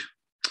side.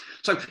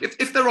 So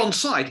if they're on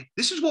side,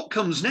 this is what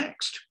comes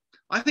next.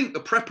 I think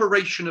the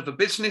preparation of a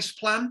business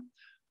plan,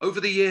 over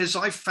the years,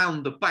 I've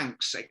found the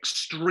banks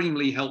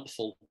extremely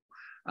helpful.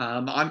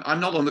 I'm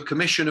not on the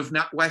commission of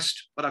NatWest,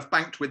 but I've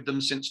banked with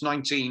them since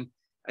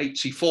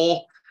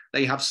 1984.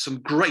 They have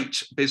some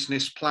great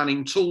business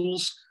planning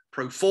tools,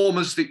 pro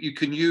formas that you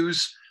can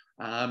use.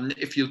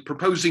 If you're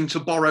proposing to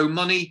borrow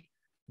money,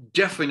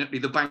 definitely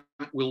the bank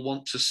will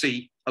want to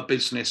see a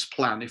business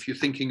plan. If you're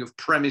thinking of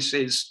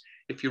premises,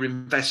 if you're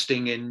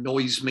investing in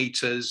noise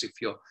meters, if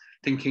you're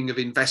thinking of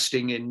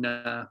investing in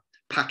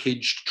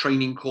packaged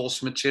training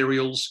course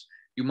materials,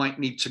 you might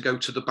need to go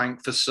to the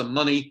bank for some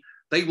money.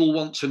 They will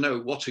want to know,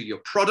 what are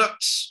your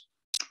products?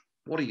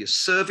 What are your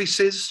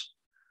services?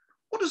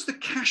 What does the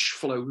cash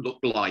flow look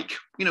like?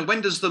 You know,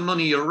 when does the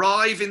money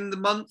arrive in the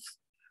month?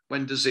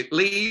 When does it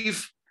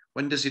leave?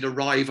 When does it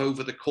arrive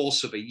over the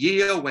course of a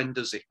year? When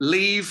does it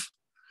leave?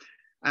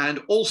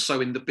 And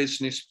also in the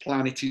business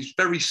plan, it is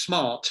very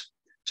smart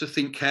to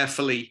think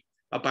carefully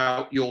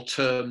about your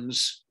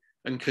terms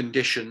and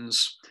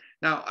conditions.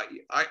 Now,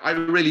 I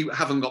really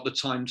haven't got the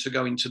time to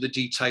go into the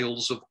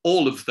details of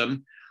all of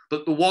them,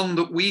 but the one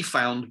that we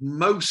found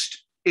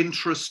most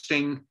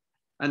interesting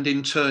and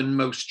in turn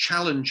most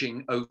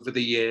challenging over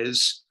the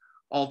years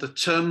are the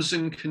terms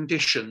and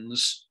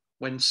conditions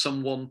when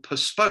someone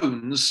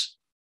postpones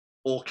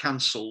or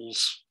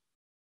cancels.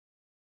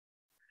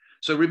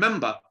 So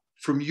remember,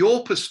 from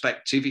your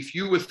perspective, if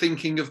you were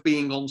thinking of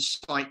being on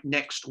site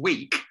next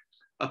week,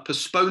 a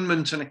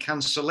postponement and a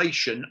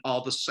cancellation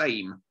are the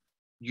same.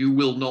 You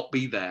will not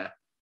be there.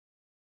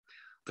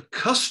 The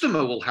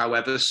customer will,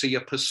 however, see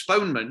a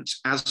postponement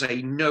as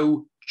a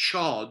no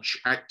charge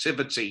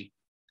activity.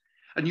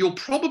 And you'll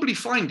probably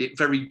find it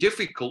very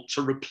difficult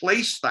to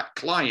replace that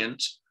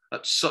client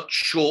at such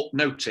short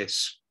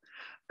notice.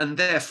 And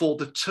therefore,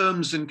 the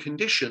terms and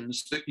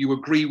conditions that you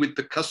agree with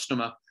the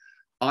customer,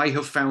 I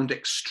have found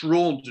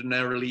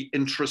extraordinarily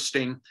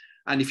interesting.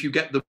 And if you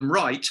get them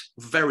right,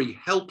 very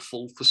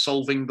helpful for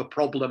solving the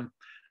problem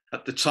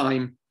at the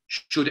time,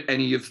 should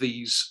any of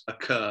these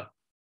occur.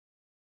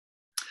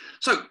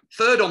 So,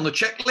 third on the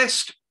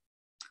checklist,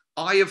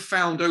 I have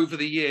found over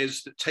the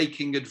years that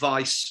taking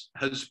advice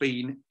has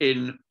been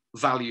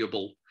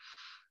invaluable.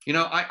 You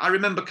know, I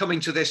remember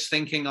coming to this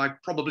thinking I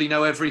probably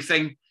know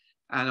everything,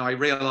 and I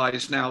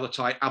realize now that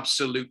I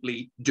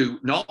absolutely do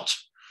not.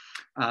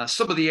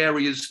 Some of the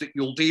areas that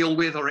you'll deal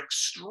with are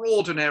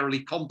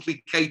extraordinarily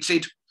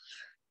complicated.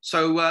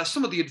 So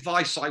some of the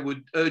advice I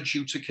would urge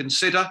you to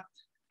consider,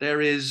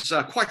 there is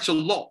quite a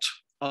lot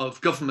of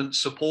government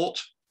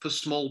support for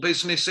small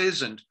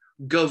businesses, and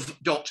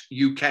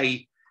gov.uk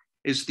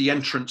is the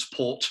entrance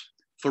port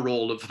for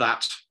all of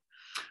that.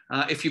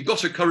 If you've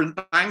got a current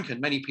bank, and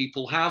many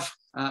people have,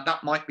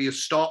 that might be a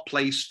start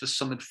place for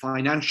some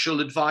financial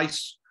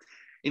advice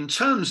in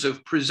terms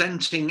of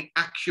presenting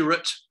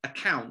accurate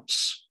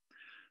accounts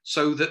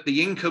so that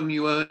the income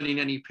you earn in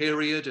any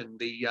period and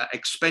the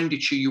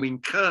expenditure you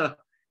incur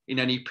in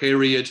any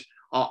period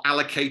are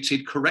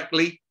allocated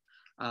correctly.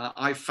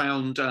 I've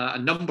found a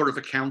number of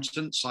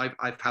accountants.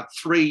 I've had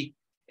 3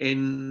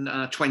 in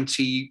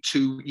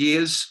 22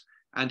 years,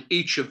 and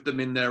each of them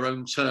in their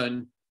own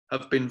turn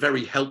have been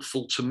very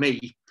helpful to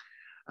me.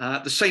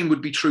 The same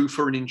would be true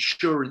for an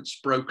insurance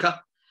broker.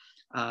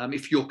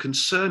 If you're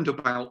concerned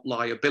about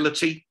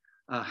liability,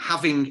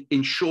 having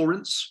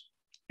insurance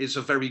is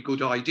a very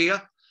good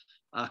idea.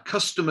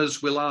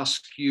 Customers will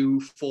ask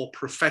you for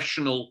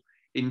professional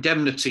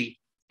indemnity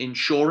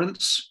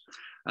insurance.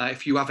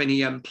 If you have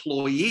any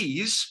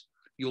employees,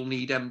 you'll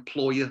need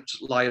employer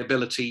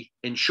liability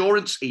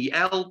insurance,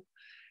 EL.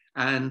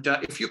 And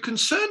if you're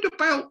concerned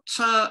about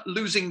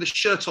losing the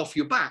shirt off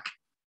your back,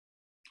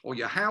 or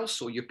your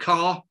house, or your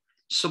car,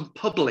 some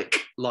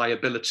public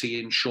liability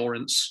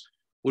insurance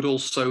would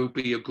also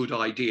be a good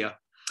idea.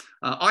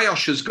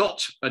 IOSH has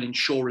got an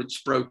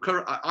insurance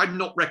broker. I'm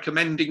not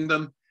recommending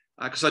them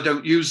because I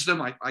don't use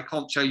them. I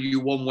can't tell you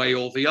one way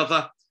or the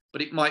other,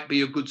 but it might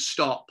be a good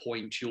start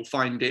point. You'll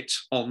find it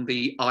on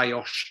the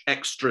IOSH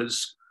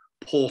Extras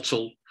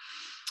portal.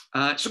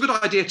 It's a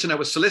good idea to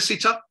know a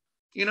solicitor.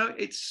 You know,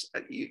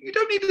 you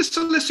don't need a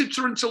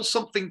solicitor until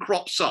something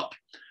crops up,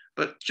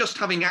 but just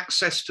having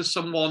access to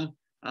someone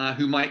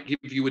who might give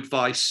you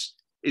advice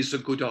is a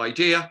good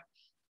idea.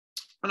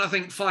 And I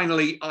think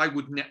finally, I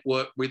would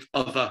network with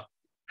other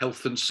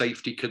health and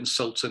safety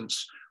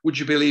consultants. Would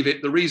you believe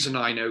it? The reason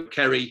I know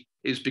Kerry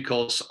is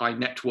because I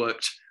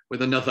networked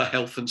with another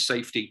health and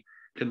safety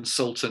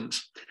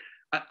consultant.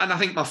 And I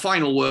think my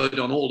final word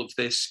on all of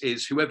this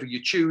is whoever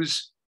you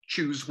choose,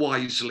 choose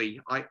wisely.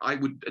 I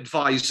would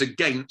advise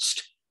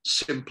against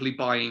simply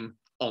buying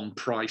on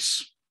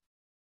price.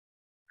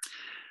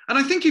 And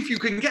I think if you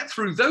can get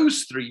through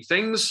those 3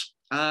 things,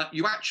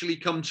 you actually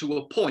come to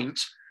a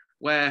point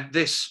where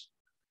this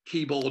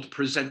keyboard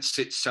presents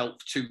itself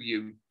to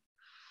you.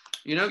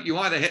 You know, you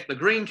either hit the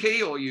green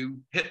key or you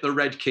hit the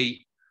red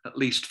key, at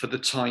least for the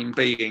time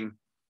being.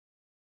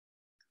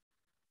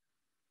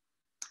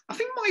 I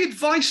think my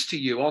advice to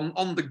you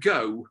on the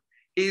go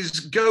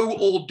is go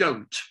or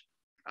don't.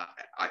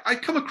 I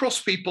come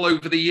across people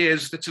over the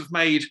years that have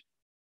made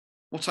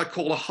what I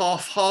call a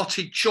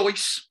half-hearted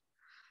choice.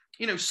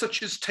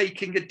 such as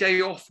taking a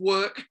day off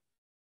work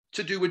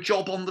to do a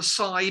job on the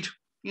side.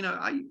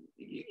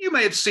 You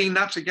may have seen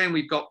that. Again,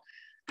 we've got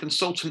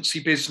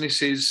consultancy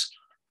businesses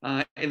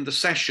in the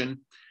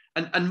session.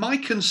 And my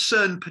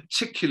concern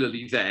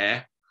particularly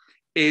there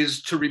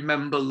is to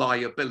remember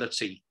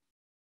liability.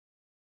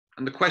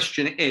 And the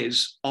question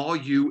is, are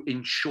you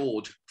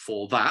insured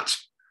for that?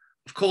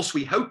 Of course,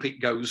 we hope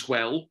it goes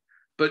well,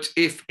 but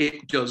if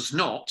it does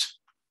not,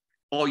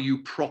 are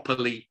you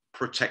properly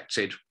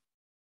protected?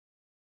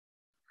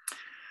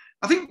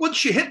 I think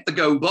once you hit the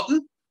go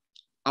button,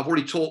 I've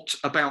already talked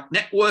about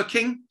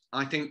networking.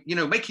 I think,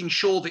 making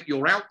sure that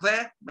you're out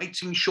there,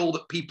 making sure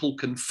that people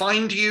can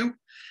find you.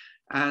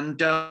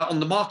 And on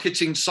the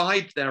marketing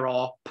side, there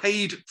are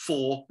paid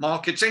for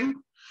marketing,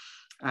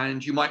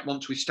 and you might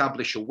want to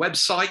establish a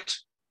website.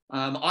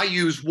 I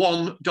use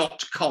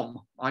one.com.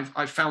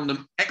 I've found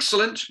them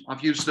excellent.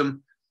 I've used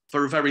them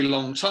for a very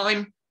long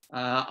time.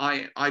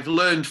 I've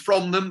learned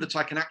from them that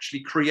I can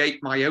actually create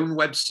my own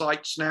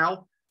websites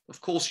now. Of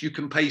course, you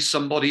can pay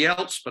somebody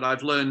else, but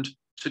I've learned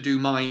to do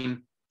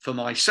mine for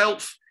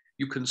myself.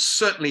 You can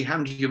certainly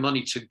hand your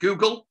money to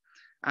Google.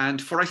 And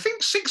for, I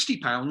think,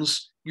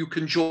 £60, you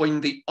can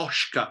join the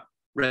IOSH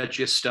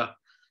register.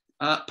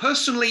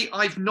 Personally,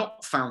 I've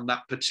not found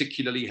that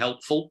particularly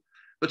helpful,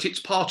 but it's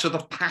part of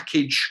a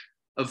package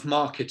of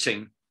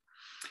marketing.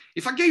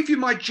 If I gave you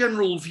my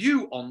general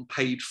view on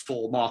paid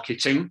for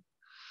marketing,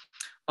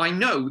 I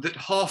know that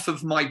half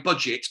of my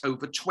budget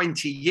over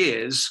 20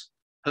 years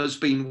has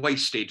been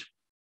wasted.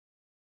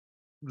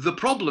 The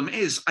problem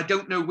is I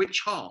don't know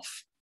which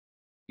half.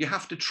 You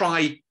have to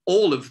try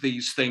all of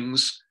these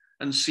things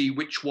and see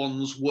which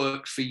ones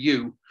work for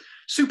you.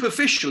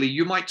 Superficially,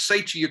 you might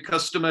say to your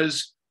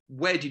customers,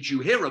 where did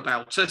you hear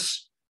about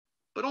us?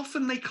 But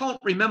often they can't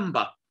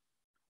remember.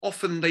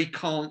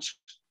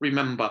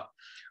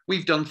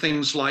 We've done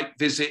things like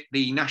visit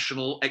the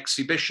National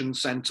Exhibition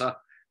Centre.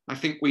 I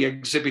think we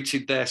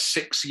exhibited there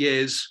 6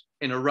 years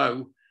in a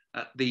row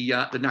at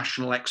the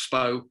National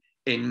Expo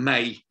in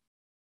May.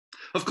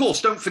 Of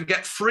course, don't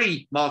forget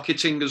free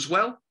marketing as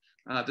well.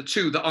 The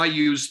two that I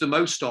use the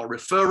most are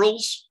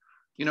referrals.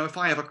 If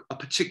I have a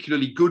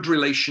particularly good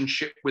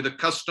relationship with a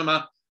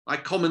customer, I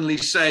commonly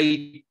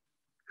say,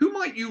 who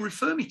might you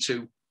refer me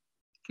to?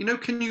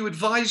 Can you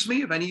advise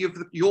me of any of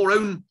your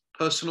own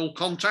personal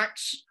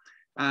contacts?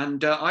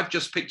 And I've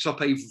just picked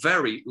up a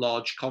very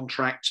large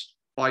contract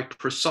by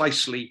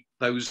precisely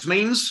those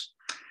means.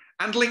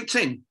 And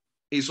LinkedIn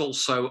is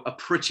also a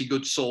pretty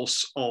good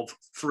source of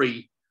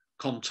free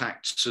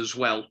contacts as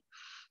well.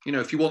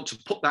 If you want to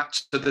put that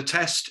to the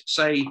test,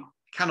 say,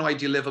 can I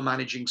deliver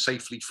managing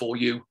safely for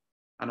you?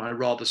 And I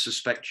rather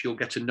suspect you'll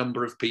get a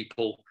number of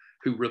people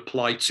who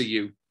reply to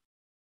you.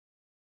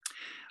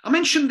 I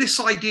mentioned this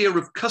idea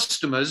of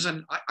customers,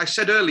 and I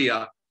said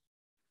earlier,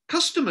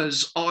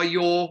 customers are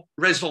your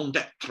raison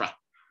d'etre.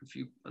 If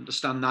you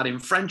understand that in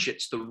French,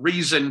 it's the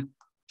reason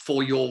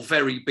for your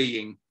very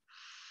being.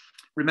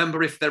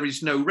 Remember, if there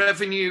is no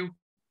revenue,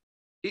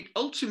 it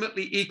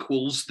ultimately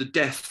equals the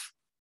death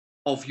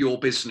of your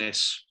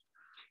business.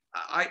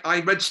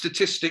 I read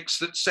statistics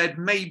that said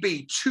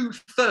maybe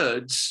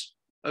 2/3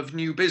 of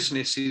new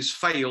businesses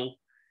fail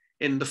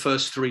in the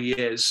first 3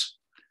 years.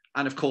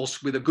 And of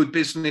course, with a good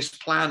business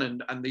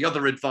plan and the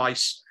other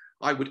advice,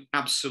 I would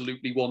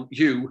absolutely want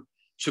you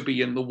to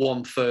be in the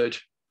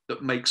 1/3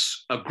 that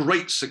makes a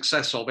great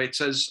success of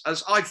it, as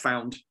I've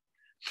found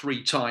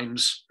 3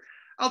 times.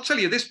 I'll tell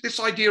you, this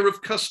idea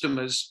of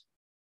customers,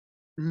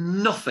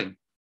 nothing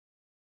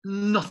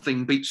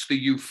beats the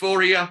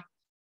euphoria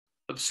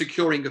of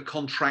securing a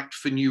contract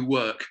for new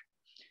work.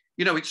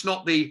 It's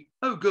not the,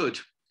 oh, good,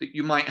 that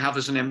you might have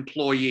as an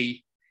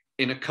employee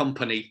in a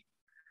company.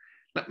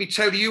 Let me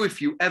tell you,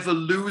 if you ever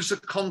lose a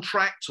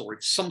contract or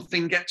if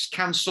something gets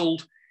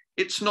cancelled,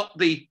 it's not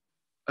the,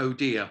 oh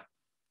dear,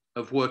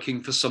 of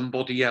working for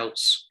somebody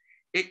else.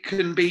 It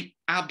can be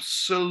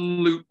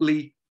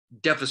absolutely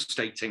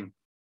devastating,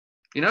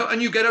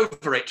 and you get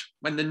over it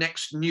when the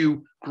next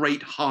new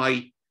great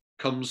high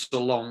comes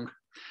along.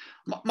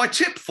 My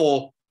tip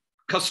for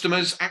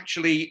customers,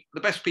 actually,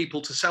 the best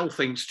people to sell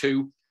things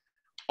to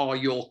are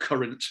your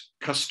current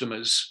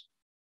customers.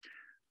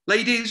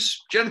 Ladies,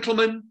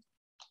 gentlemen,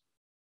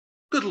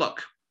 good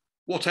luck,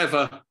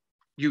 whatever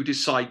you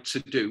decide to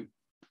do.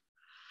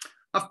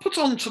 I've put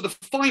onto the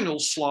final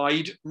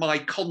slide my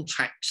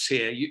contacts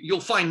here.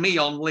 You'll find me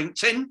on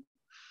LinkedIn,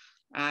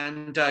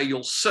 and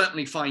you'll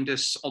certainly find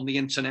us on the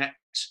internet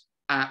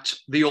at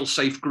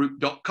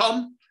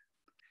theallsafegroup.com.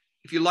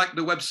 If you like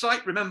the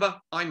website,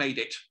 remember, I made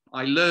it.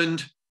 I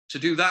learned to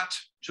do that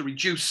to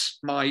reduce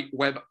my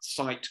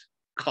website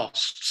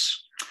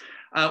costs.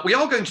 We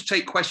are going to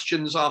take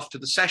questions after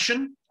the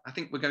session. I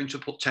think we're going to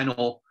put 10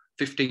 or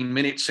 15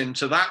 minutes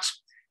into that.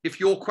 If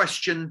your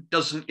question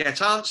doesn't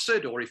get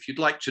answered, or if you'd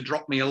like to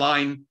drop me a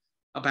line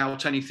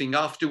about anything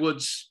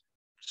afterwards,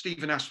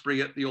 Stephen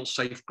Asprey at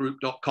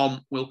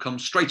theallsafegroup.com will come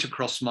straight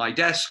across my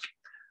desk.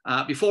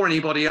 Before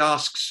anybody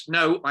asks,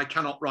 no, I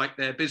cannot write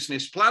their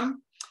business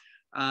plan.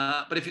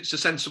 But if it's a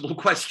sensible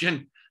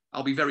question,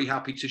 I'll be very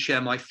happy to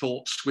share my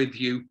thoughts with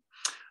you.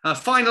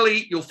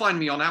 Finally, you'll find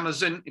me on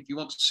Amazon. If you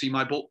want to see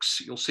my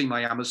books, you'll see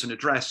my Amazon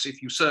address.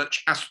 If you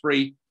search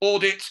Asprey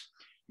Audit,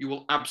 you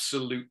will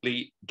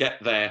absolutely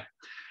get there.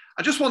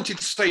 I just wanted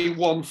to say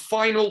one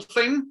final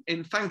thing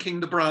in thanking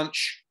the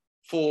branch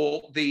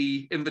for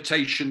the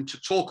invitation to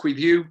talk with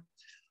you.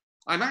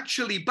 I'm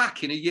actually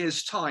back in a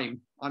year's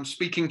time. I'm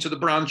speaking to the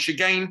branch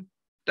again.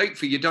 Date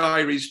for your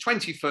diaries,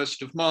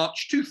 21st of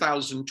March,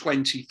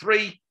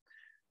 2023.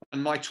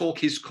 And my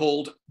talk is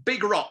called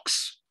Big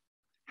Rocks: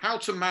 How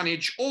to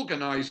Manage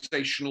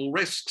Organizational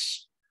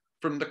Risks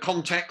from the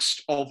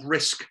Context of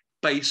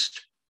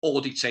Risk-Based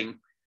Auditing.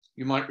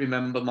 You might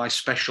remember my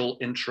special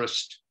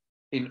interest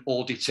in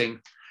auditing.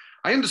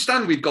 I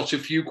understand we've got a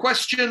few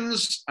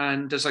questions,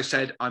 and as I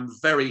said, I'm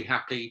very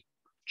happy,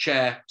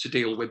 Chair, to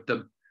deal with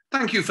them.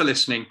 Thank you for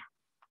listening.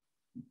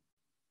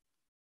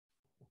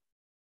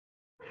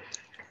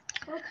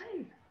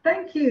 Okay,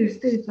 thank you,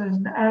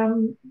 Stephen.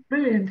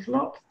 Brilliant, a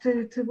lot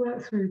to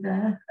work through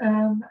there,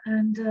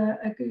 and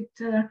a good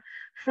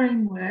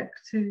framework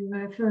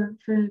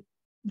for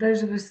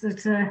those of us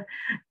that are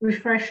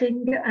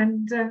refreshing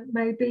and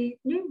maybe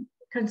new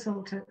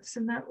consultants,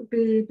 and that would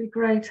be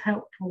great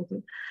help for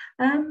them.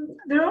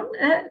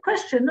 The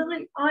question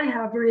I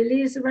have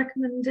really is a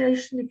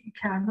recommendation, if you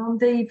can, on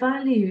the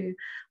value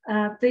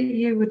that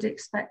you would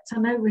expect. I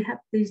know we have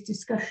these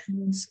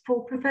discussions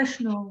for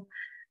professional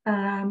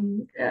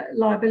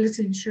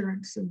liability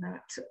insurance and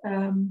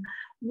that.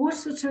 What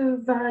sort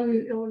of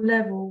value or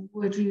level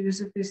would you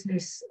as a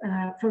business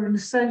for an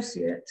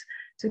associate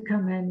to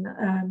come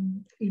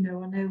in? You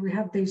know, I know we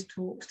had these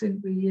talks,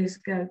 didn't we, years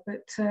ago,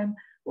 but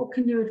what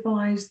can you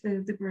advise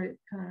the group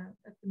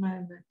at the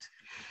moment?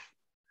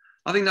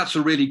 I think that's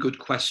a really good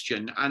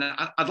question, and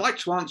I'd like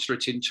to answer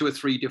it in 2 or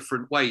 3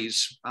 different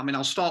ways. I mean,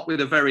 I'll start with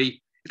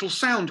it'll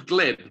sound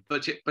glib,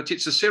 but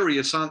it's a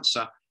serious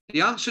answer.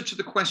 The answer to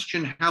the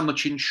question, how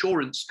much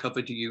insurance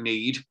cover do you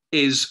need,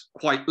 is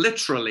quite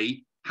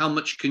literally, how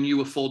much can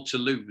you afford to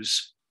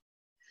lose?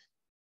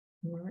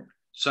 Right.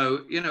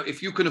 So, you know,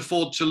 if you can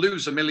afford to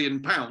lose £1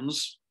 million,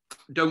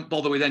 don't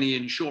bother with any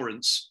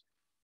insurance.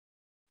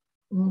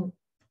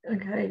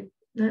 Okay,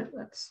 no,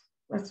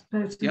 that's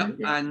pertinent.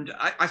 Yeah, and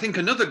I think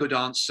another good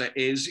answer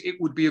is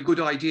it would be a good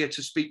idea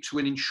to speak to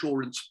an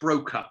insurance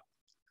broker.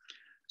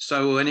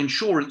 So an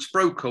insurance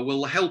broker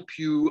will help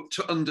you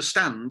to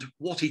understand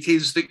what it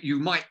is that you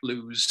might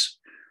lose.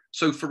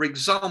 So for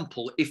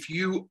example, if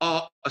you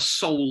are a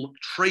sole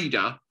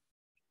trader,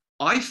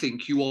 I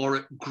think you are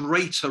at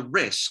greater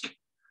risk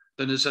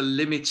than as a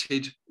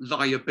limited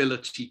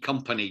liability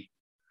company.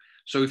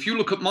 So if you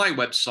look at my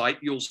website,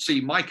 you'll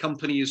see my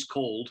company is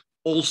called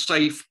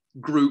Allsafe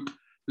Group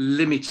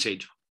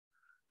Limited.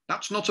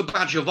 That's not a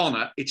badge of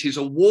honor. It is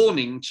a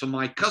warning to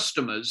my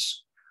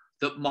customers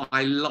that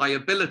my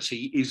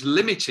liability is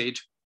limited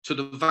to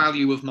the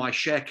value of my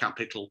share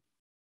capital.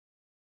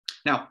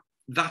 Now,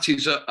 that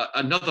is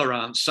another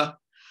answer.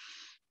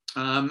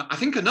 I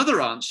think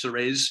another answer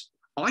is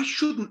I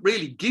shouldn't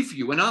really give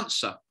you an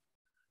answer,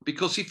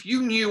 because if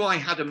you knew I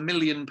had £1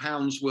 million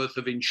worth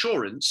of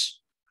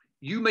insurance,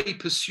 you may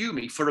pursue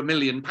me for £1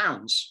 million.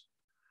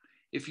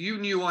 If you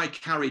knew I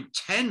carried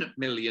 £10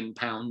 million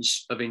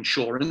of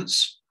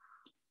insurance,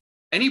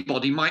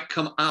 anybody might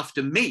come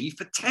after me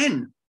for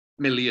 £10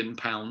 million.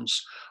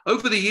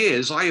 Over the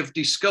years, I have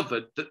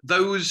discovered that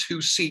those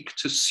who seek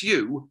to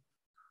sue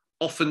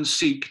often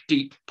seek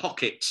deep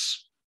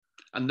pockets.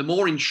 And the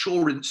more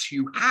insurance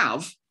you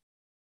have,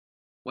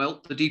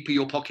 well, the deeper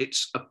your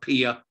pockets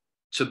appear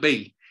to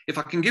be. If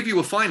I can give you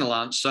a final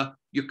answer,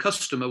 your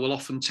customer will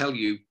often tell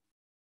you.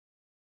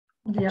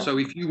 Yep. So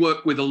if you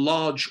work with a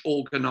large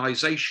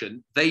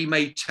organization, they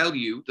may tell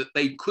you that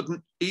they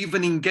couldn't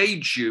even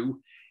engage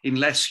you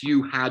unless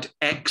you had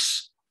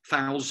X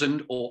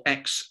thousand or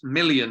X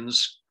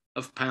millions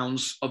of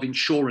pounds of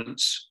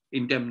insurance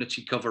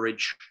indemnity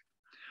coverage.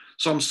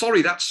 So I'm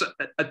sorry, that's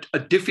a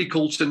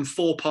difficult and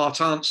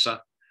 4-part answer,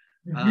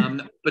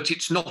 but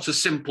it's not a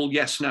simple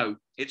yes, no.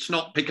 It's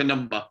not pick a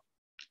number.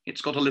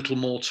 It's got a little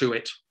more to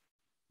it.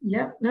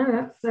 Yeah,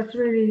 no, that's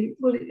really,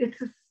 well,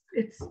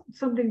 it's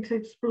something to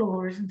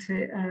explore, isn't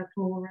it,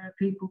 for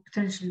people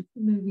potentially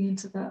moving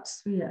into that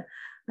sphere.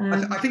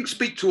 I think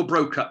speak to a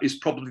broker is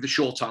probably the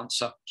short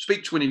answer.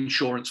 Speak to an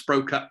insurance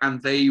broker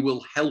and they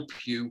will help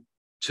you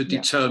to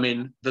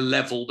determine the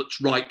level that's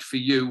right for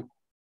you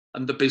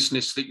and the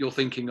business that you're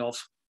thinking of.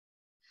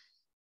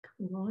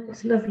 Right,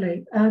 it's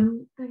lovely.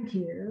 Thank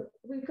you.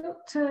 We've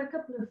got a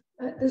couple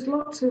of, there's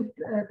lots of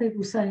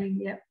people saying,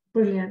 yeah,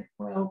 brilliant,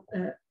 well,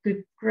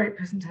 good, great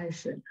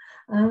presentation.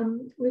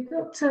 We've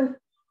got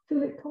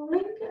Philip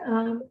calling,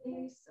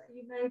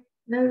 you may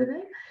know the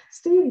name.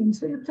 Stephen, it's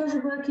been a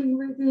pleasure working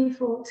with you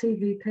for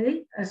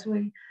TVP, as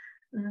we,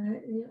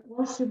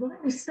 whilst you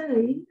rightly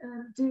say,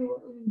 do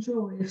what you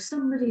enjoy. If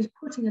somebody's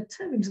putting a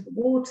toe into the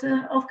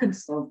water of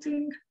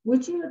consulting,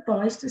 would you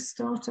advise to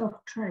start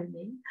off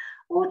training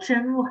or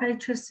general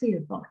HSC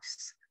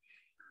advice?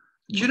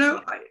 Do you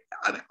know,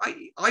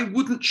 I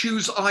wouldn't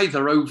choose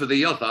either over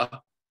the other.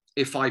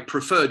 if I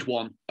preferred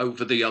one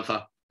over the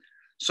other.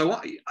 So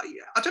I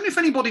don't know if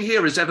anybody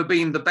here has ever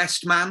been the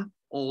best man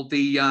or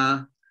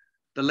the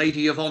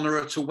lady of honor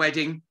at a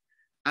wedding.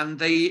 And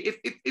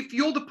if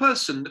you're the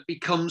person that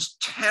becomes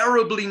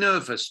terribly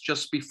nervous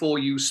just before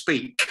you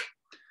speak,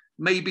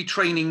 maybe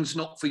training's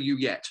not for you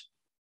yet.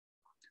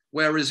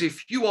 Whereas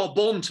if you are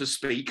born to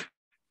speak,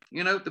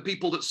 you know, the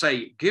people that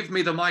say, give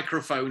me the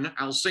microphone,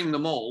 I'll sing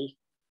them all.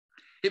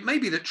 It may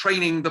be that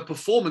training, the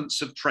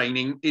performance of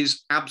training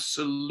is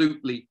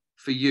absolutely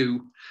for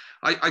you.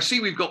 I see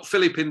we've got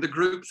Philip in the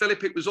group.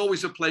 Philip, it was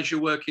always a pleasure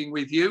working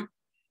with you.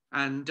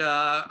 And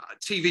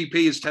TVP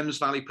is Thames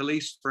Valley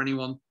Police, for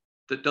anyone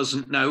that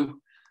doesn't know.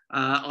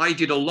 I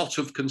did a lot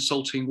of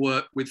consulting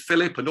work with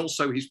Philip and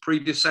also his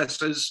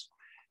predecessors.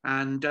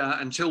 And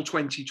until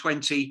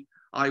 2020,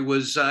 I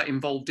was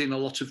involved in a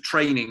lot of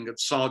training of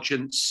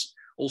sergeants,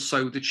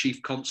 also the Chief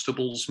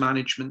Constable's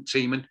management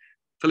team. And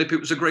Philip,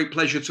 it was a great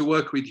pleasure to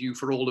work with you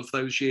for all of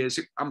those years.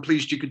 I'm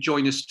pleased you could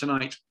join us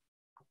tonight.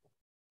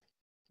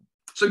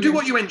 So do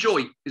what you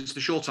enjoy is the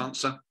short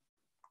answer.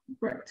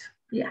 Great,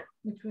 yeah,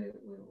 which we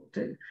will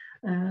do.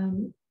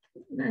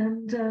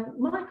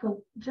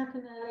 Michael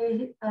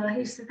Giaconelli,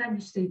 he said, thank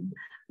you, Stephen.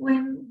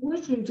 When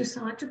would you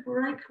decide to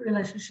break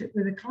relationship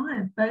with a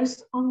client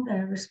based on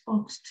their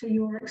response to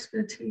your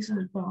expertise and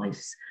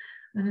advice?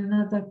 And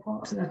another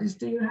part of that is,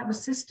 do you have a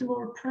system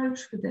or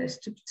approach for this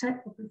to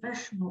protect the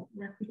professional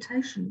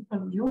reputation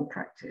of your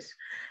practice?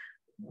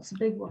 That's a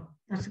big one.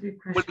 That's a good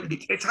question. Well,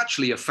 it's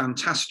actually a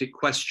fantastic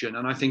question,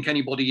 and I think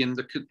anybody in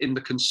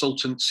the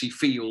consultancy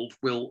field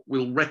will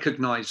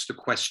recognise the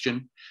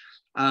question.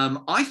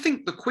 I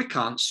think the quick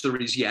answer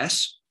is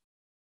yes.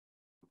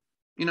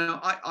 You know,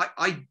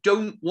 I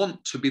don't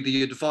want to be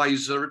the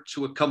advisor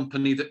to a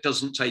company that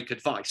doesn't take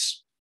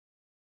advice.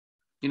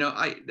 You know,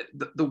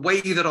 the way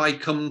that I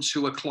come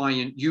to a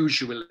client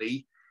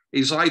usually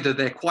is either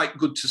they're quite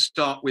good to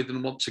start with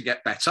and want to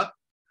get better,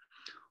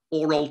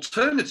 or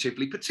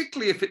alternatively,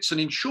 particularly if it's an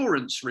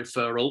insurance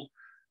referral,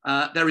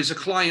 there is a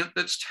client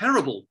that's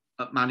terrible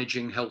at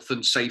managing health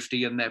and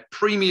safety, and their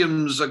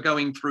premiums are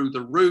going through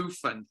the roof,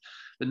 and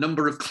the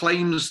number of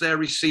claims they're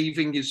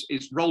receiving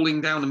is rolling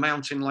down a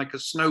mountain like a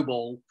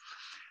snowball.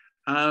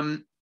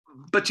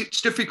 But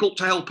it's difficult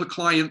to help a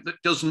client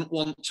that doesn't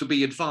want to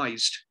be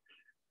advised.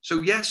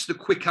 So yes, the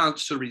quick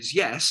answer is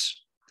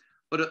yes,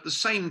 but at the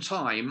same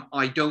time,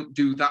 I don't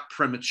do that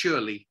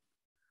prematurely.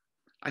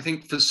 I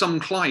think for some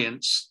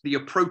clients, the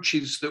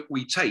approaches that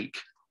we take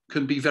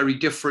can be very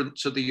different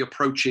to the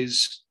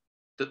approaches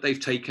that they've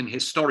taken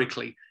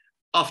historically.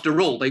 After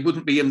all, they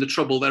wouldn't be in the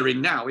trouble they're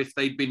in now if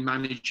they'd been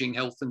managing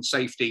health and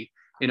safety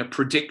in a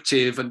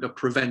predictive and a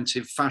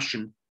preventive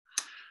fashion.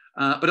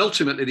 But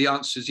ultimately, the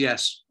answer is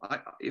yes.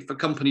 If a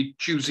company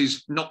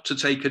chooses not to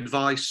take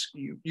advice,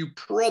 you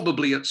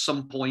probably at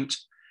some point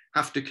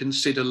have to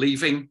consider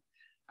leaving.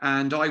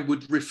 And I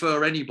would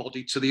refer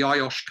anybody to the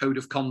IOSH Code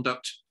of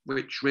Conduct,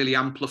 which really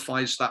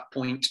amplifies that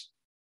point.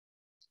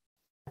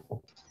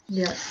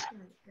 Yeah.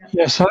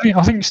 Yes,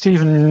 I think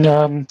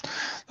Stephen,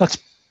 that's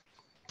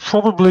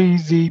probably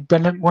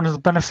one of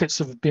the benefits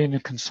of being a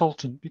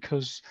consultant,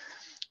 because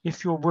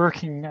if you're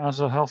working as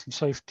a health and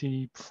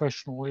safety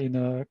professional in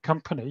a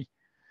company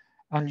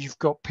and you've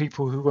got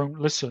people who won't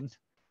listen,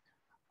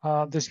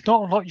 there's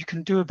not a lot you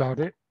can do about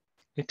it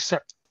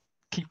except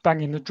keep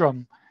banging the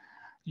drum.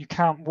 You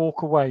can't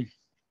walk away.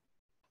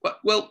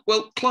 Well,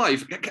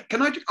 Clive,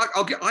 can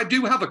I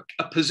do have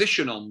a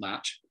position on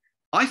that.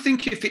 I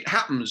think if it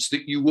happens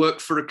that you work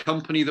for a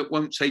company that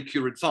won't take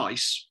your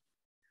advice,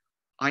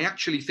 I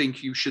actually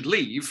think you should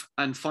leave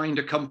and find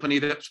a company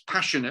that's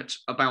passionate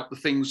about the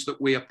things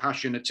that we are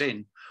passionate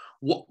in.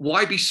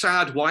 Why be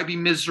sad? Why be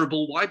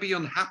miserable? Why be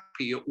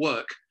unhappy at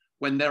work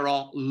when there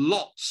are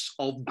lots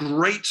of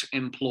great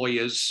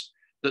employers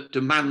that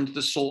demand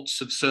the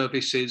sorts of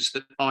services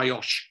that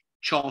IOSH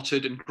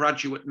chartered and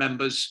graduate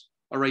members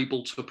are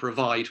able to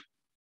provide?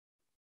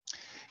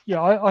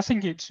 Yeah, I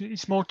think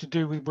it's more to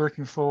do with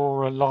working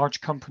for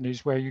large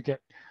companies where you get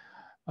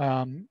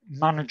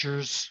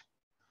managers,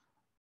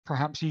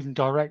 perhaps even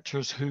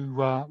directors who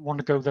want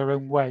to go their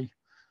own way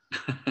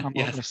and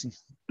won't listen.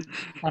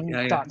 And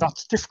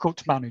that's difficult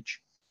to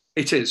manage.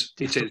 It is.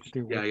 It is.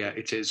 Yeah,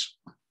 it is.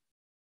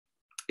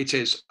 It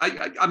is.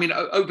 I mean,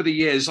 over the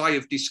years, I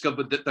have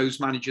discovered that those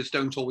managers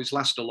don't always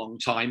last a long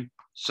time.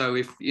 So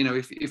if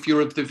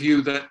you're of the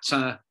view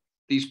that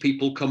these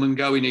people come and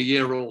go in a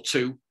year or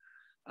two,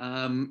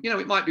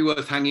 it might be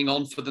worth hanging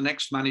on for the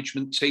next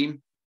management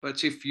team.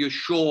 But if you're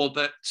sure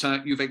that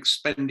you've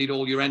expended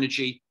all your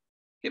energy,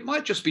 it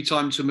might just be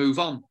time to move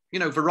on.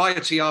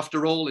 Variety,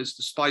 after all, is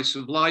the spice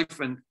of life.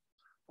 And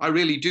I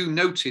really do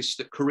notice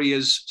that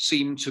careers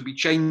seem to be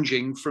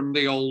changing from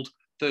the old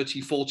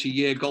 30,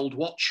 40-year gold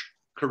watch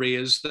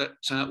careers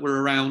that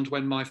were around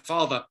when my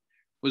father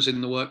was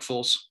in the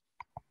workforce.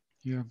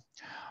 Yeah.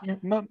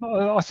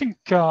 I think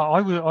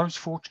I was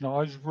fortunate. I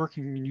was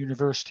working in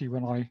university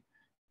when I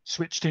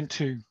switched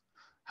into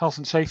health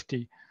and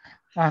safety,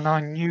 and I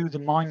knew the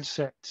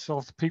mindsets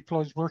of the people I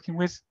was working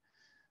with.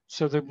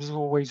 So there was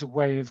always a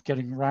way of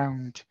getting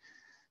around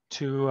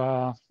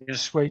to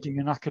persuading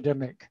an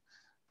academic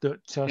that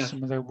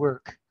some of their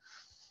work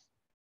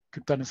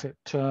could benefit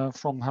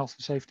from health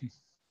and safety.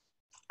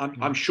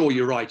 I'm sure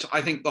you're right.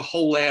 I think the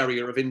whole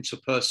area of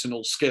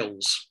interpersonal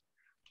skills,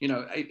 you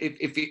know,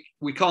 if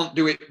we can't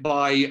do it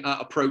by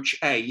approach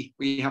A,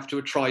 we have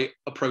to try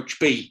approach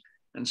B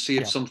and see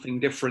if something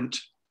different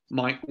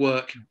might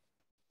work.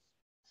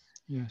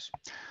 Yes.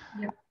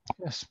 Yep.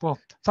 Yes. Well,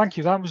 thank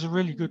you. That was a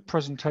really good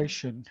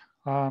presentation.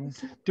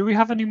 Do we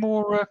have any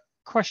more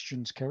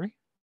questions, Kerry?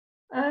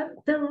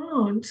 There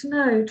aren't,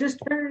 no, just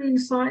very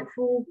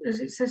insightful, as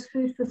it says,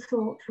 food for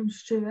thought from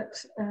Stuart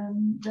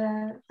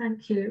there.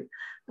 Thank you.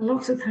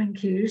 Lots of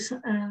thank yous for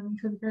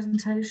the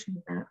presentation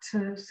of that.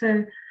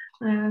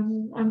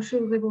 I'm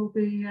sure there will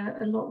be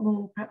a lot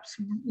more perhaps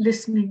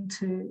listening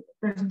to the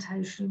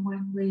presentation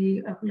when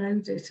we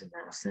upload it and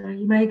that. So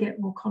you may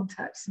get more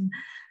contacts and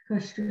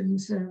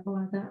questions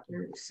via that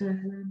route. So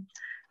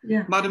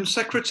yeah. Madam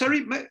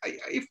Secretary,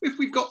 if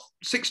we've got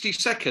 60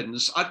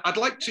 seconds, I'd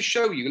like to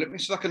show you, let me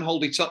see if I can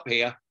hold it up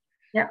here.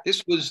 Yeah.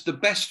 This was the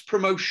best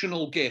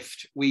promotional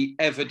gift we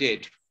ever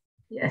did.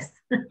 Yes.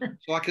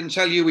 So I can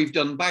tell you we've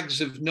done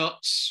bags of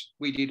nuts,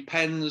 we did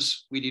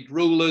pens, we did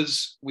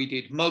rulers, we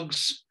did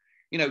mugs,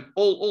 you know,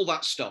 all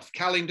that stuff,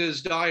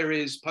 calendars,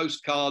 diaries,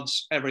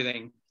 postcards,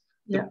 everything.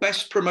 Yeah. The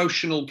best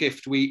promotional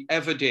gift we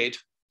ever did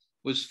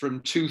was from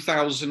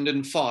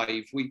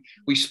 2005.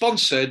 We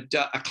sponsored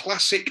a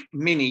classic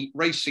mini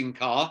racing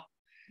car,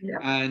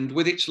 and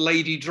with its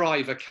lady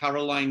driver,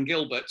 Caroline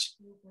Gilbert,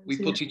 we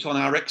put it on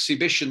our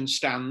exhibition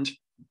stand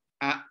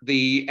at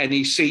the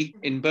NEC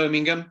in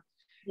Birmingham,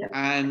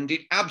 and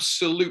it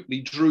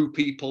absolutely drew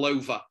people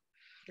over.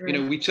 You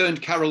know, we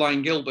turned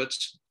Caroline Gilbert,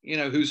 you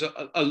know, who's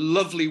a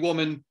lovely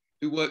woman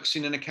who works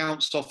in an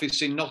accounts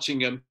office in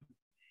Nottingham,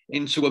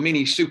 into a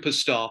mini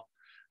superstar.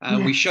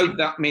 And we showed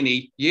that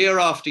mini year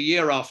after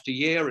year after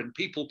year, and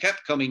people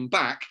kept coming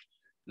back.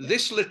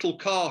 This little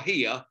car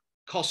here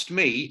cost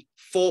me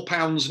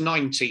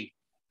 £4.90.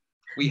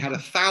 We had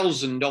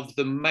 1,000 of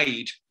them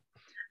made.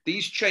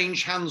 These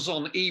change hands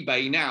on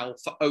eBay now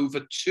for over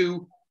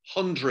 £200.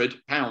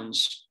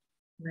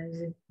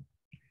 Amazing.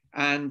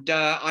 And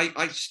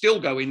I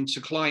still go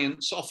into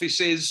clients'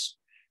 offices,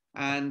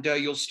 and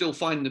you'll still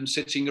find them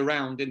sitting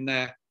around in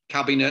their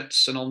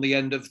cabinets and on the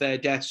end of their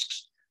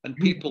desks. And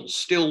people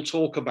still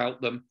talk about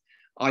them.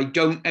 I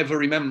don't ever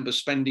remember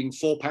spending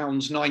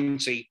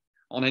 £4.90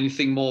 on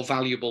anything more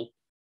valuable.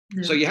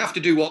 So you have to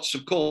do what's,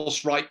 of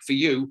course, right for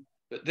you.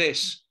 But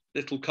this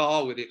little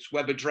car with its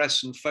web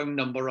address and phone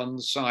number on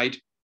the side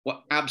were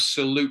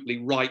absolutely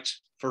right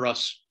for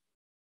us.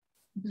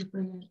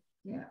 Brilliant.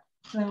 Yeah,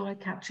 well,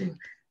 eye-catching.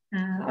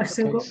 I've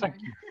still got. Thank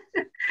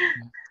you.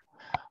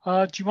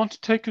 Do you want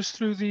to take us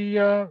through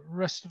the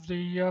rest of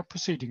the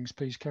proceedings,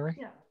 please, Kerry?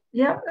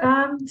 Yeah,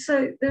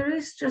 so there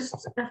is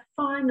just a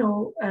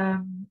final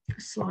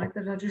slide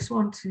that I just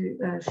want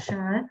to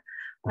share.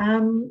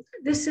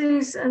 This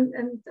is, and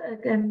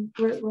again,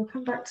 we'll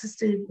come back to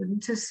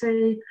Stephen to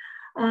see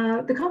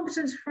the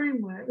competency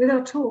framework. With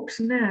our talks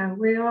now,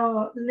 we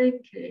are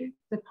linking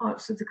the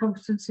parts of the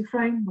competency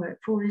framework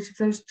for each of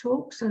those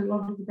talks. So a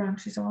lot of the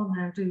branches are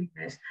now doing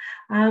this.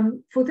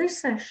 For this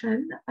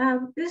session,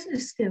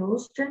 business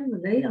skills,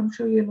 generally, I'm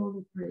sure you'll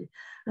all agree,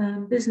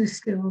 business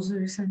skills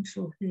are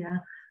essential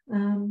here.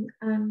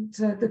 And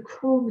the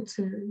core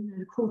material,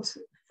 the core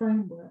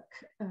framework,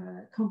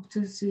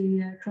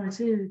 competency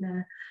criteria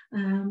there,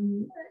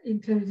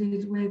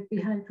 included with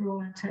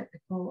behavioural and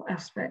technical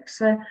aspects.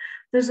 So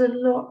there's a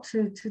lot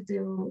to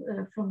deal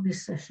from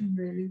this session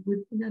really,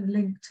 with and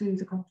linked to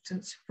the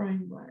competency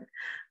framework,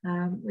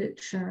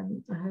 which I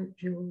hope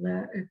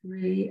you'll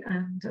agree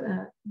and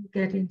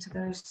get into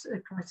those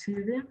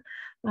criteria.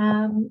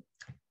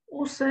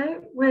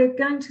 Also, we're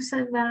going to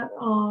send out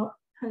our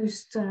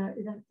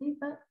post-event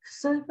feedback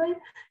survey,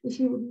 if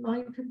you wouldn't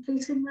mind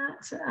completing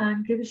that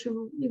and give us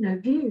your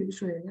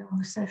views really on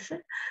the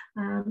session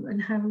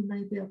and how we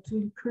may be able to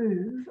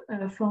improve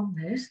from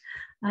this.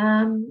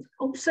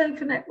 Also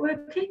for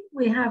networking,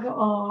 we have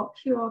our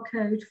QR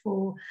code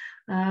for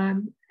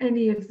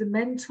any of the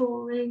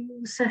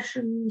mentoring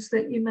sessions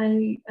that you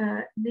may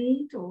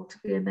need, or to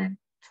be a mentor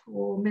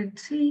or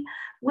mentee,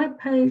 web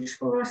page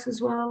for us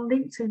as well,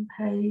 LinkedIn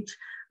page.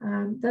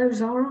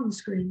 Those are on the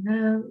screen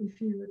now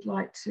if you would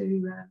like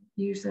to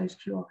use those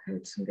QR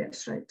codes and get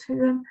straight to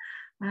them.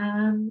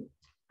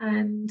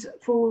 And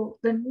for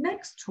the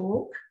next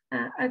talk,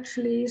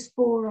 actually is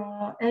for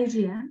our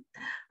AGM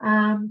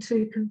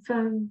to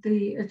confirm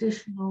the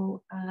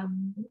additional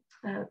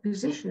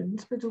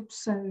positions, but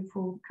also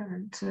for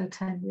current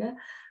tenure,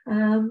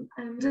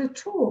 and a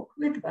talk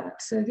with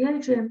that. So the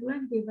AGM will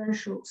only be a very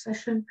short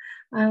session,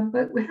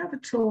 but we have a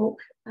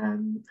talk,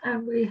 and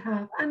we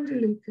have Andy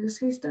Lucas,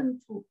 who's done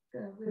a talk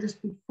with us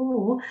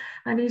before,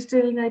 and he's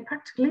doing a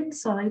practical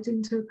insight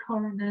into a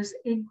coroner's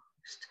inquest.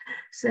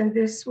 So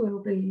this will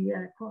be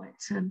quite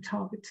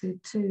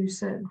targeted to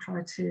certain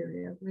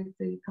criteria with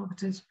the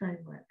competence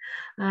framework,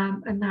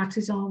 and that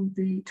is on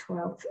the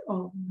 12th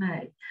of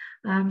May.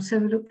 So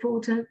we look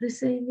forward to hopefully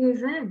seeing you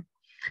then.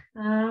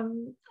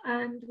 And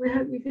we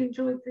hope you've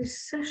enjoyed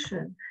this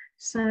session.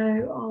 So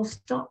I'll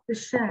stop the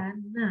share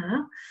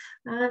now,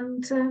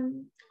 and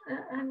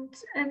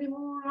any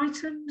more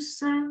items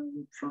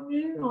from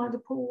you, either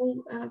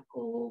Paul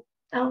or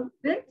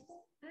Vic?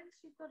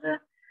 You've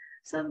got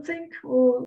something, or